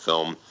silent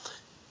film,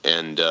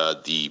 and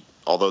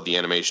although the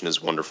animation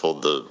is wonderful,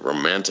 the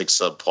romantic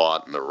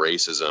subplot and the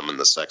racism and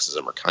the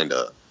sexism are kind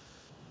of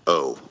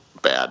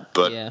bad.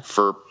 But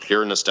for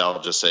pure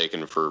nostalgia's sake,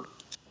 and for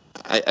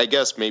I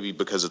guess maybe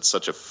because it's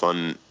such a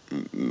fun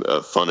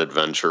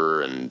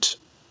adventure, and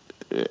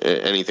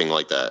anything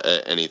like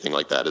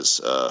that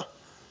is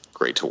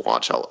great to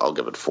watch. I'll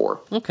give it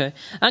 4. Okay,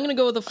 I'm gonna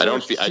go with a 4. I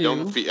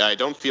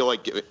don't feel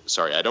like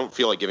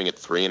giving it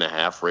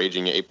 3.5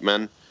 raging ape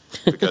men,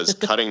 because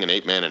cutting an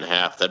ape man in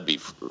half, that'd be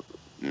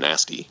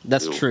nasty.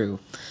 That's true.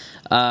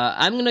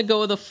 I'm gonna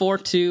go with a 4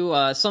 too.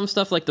 Some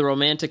stuff like the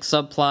romantic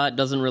subplot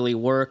doesn't really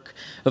work.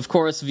 Of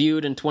course,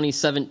 viewed in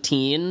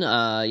 2017,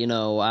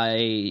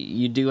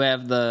 you do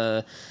have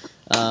the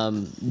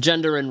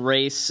gender and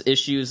race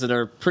issues that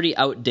are pretty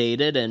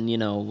outdated and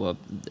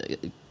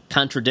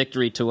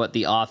contradictory to what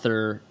the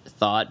author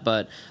thought.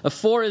 But a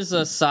 4 is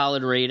a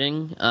solid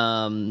rating,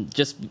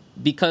 just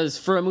because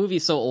for a movie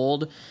so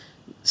old,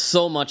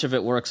 so much of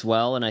it works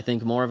well, and I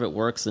think more of it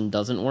works than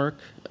doesn't work.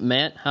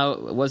 Matt,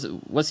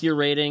 what's your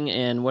rating,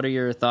 and what are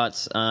your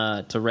thoughts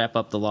to wrap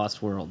up The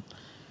Lost World?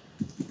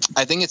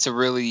 I think it's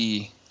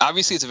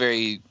obviously it's a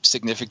very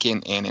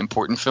significant and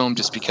important film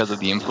just because of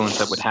the influence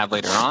that it would have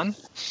later on.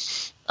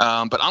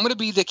 But I'm going to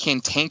be the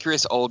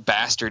cantankerous old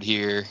bastard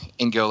here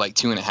and go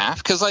 2.5,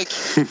 because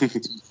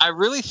I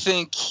really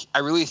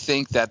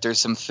think that there's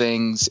some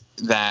things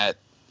that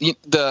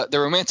the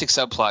romantic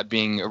subplot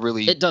being a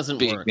really big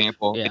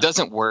example. Yeah. It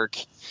doesn't work.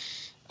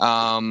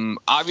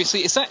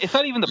 Obviously, it's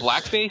not even the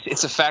blackface.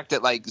 It's the fact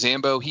that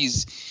Zambo,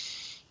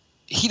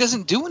 he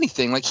doesn't do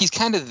anything. He's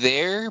kind of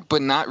there,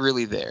 but not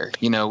really there.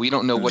 We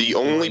don't know what. The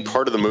only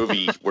part of the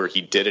movie where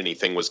he did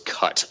anything was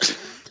cut.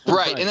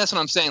 Right, and that's what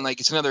I'm saying.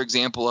 It's another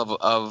example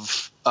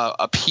of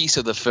a piece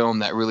of the film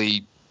that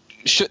really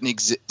shouldn't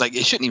exist.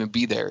 It shouldn't even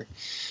be there.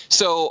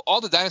 So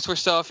all the dinosaur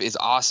stuff is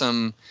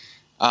awesome.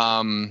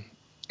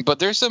 But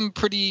there's some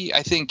pretty,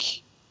 I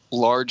think,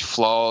 large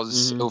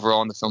flaws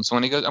overall in the film. So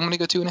I'm going to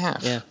go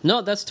 2.5. Yeah.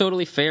 No, that's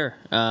totally fair.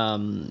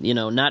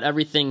 Not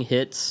everything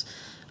hits.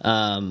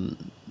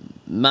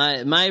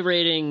 My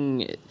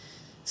rating,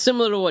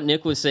 similar to what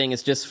Nick was saying,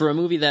 is just for a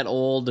movie that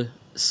old,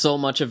 so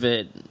much of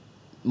it,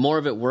 more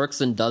of it works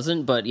than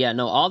doesn't. But yeah,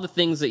 no, all the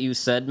things that you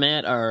said,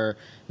 Matt, are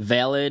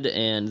valid,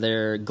 and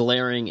they're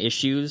glaring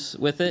issues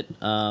with it.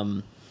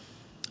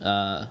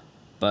 But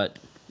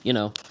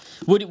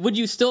would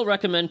you still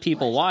recommend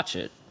people watch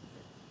it?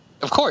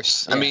 Of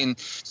course. Yeah. I mean,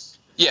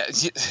 yeah,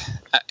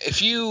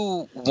 if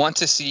you want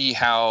to see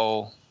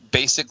how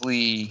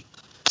basically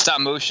stop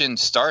motion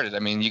started, I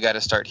mean, you got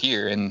to start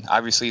here. And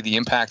obviously the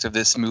impact of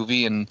this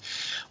movie and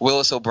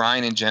Willis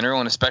O'Brien in general,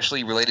 and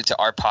especially related to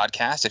our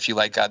podcast, if you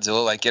like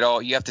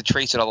Godzilla, you have to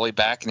trace it all the way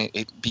back, and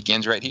it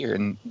begins right here.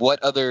 And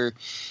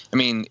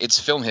it's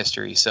film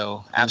history,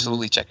 so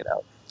absolutely check it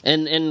out.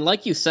 And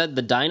like you said,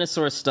 the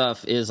dinosaur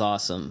stuff is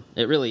awesome.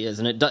 It really is.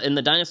 And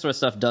the dinosaur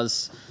stuff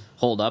does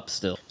hold up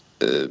still.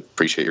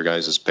 Appreciate your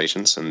guys'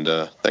 patience, and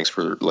thanks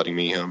for letting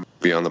me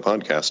be on the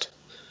podcast.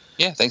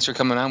 Yeah, thanks for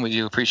coming on. We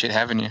do appreciate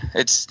having you.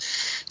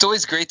 It's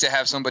always great to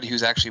have somebody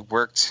who's actually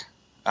worked,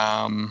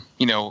 on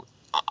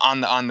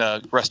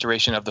the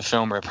restoration of the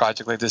film or a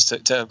project like this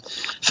to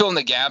fill in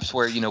the gaps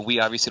where we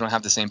obviously don't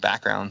have the same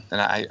background,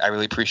 and I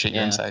really appreciate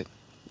your insight.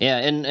 Yeah,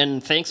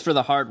 and thanks for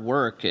the hard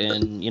work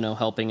and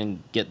helping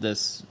and get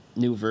this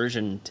new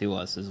version to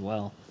us as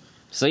well.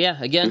 So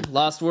yeah, again,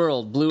 Lost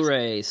World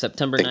Blu-ray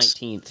September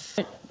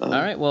 19th. All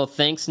right, well,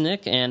 thanks,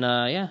 Nick, and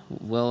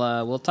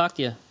we'll talk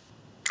to you.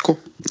 Cool.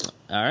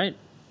 All right,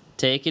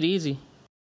 take it easy.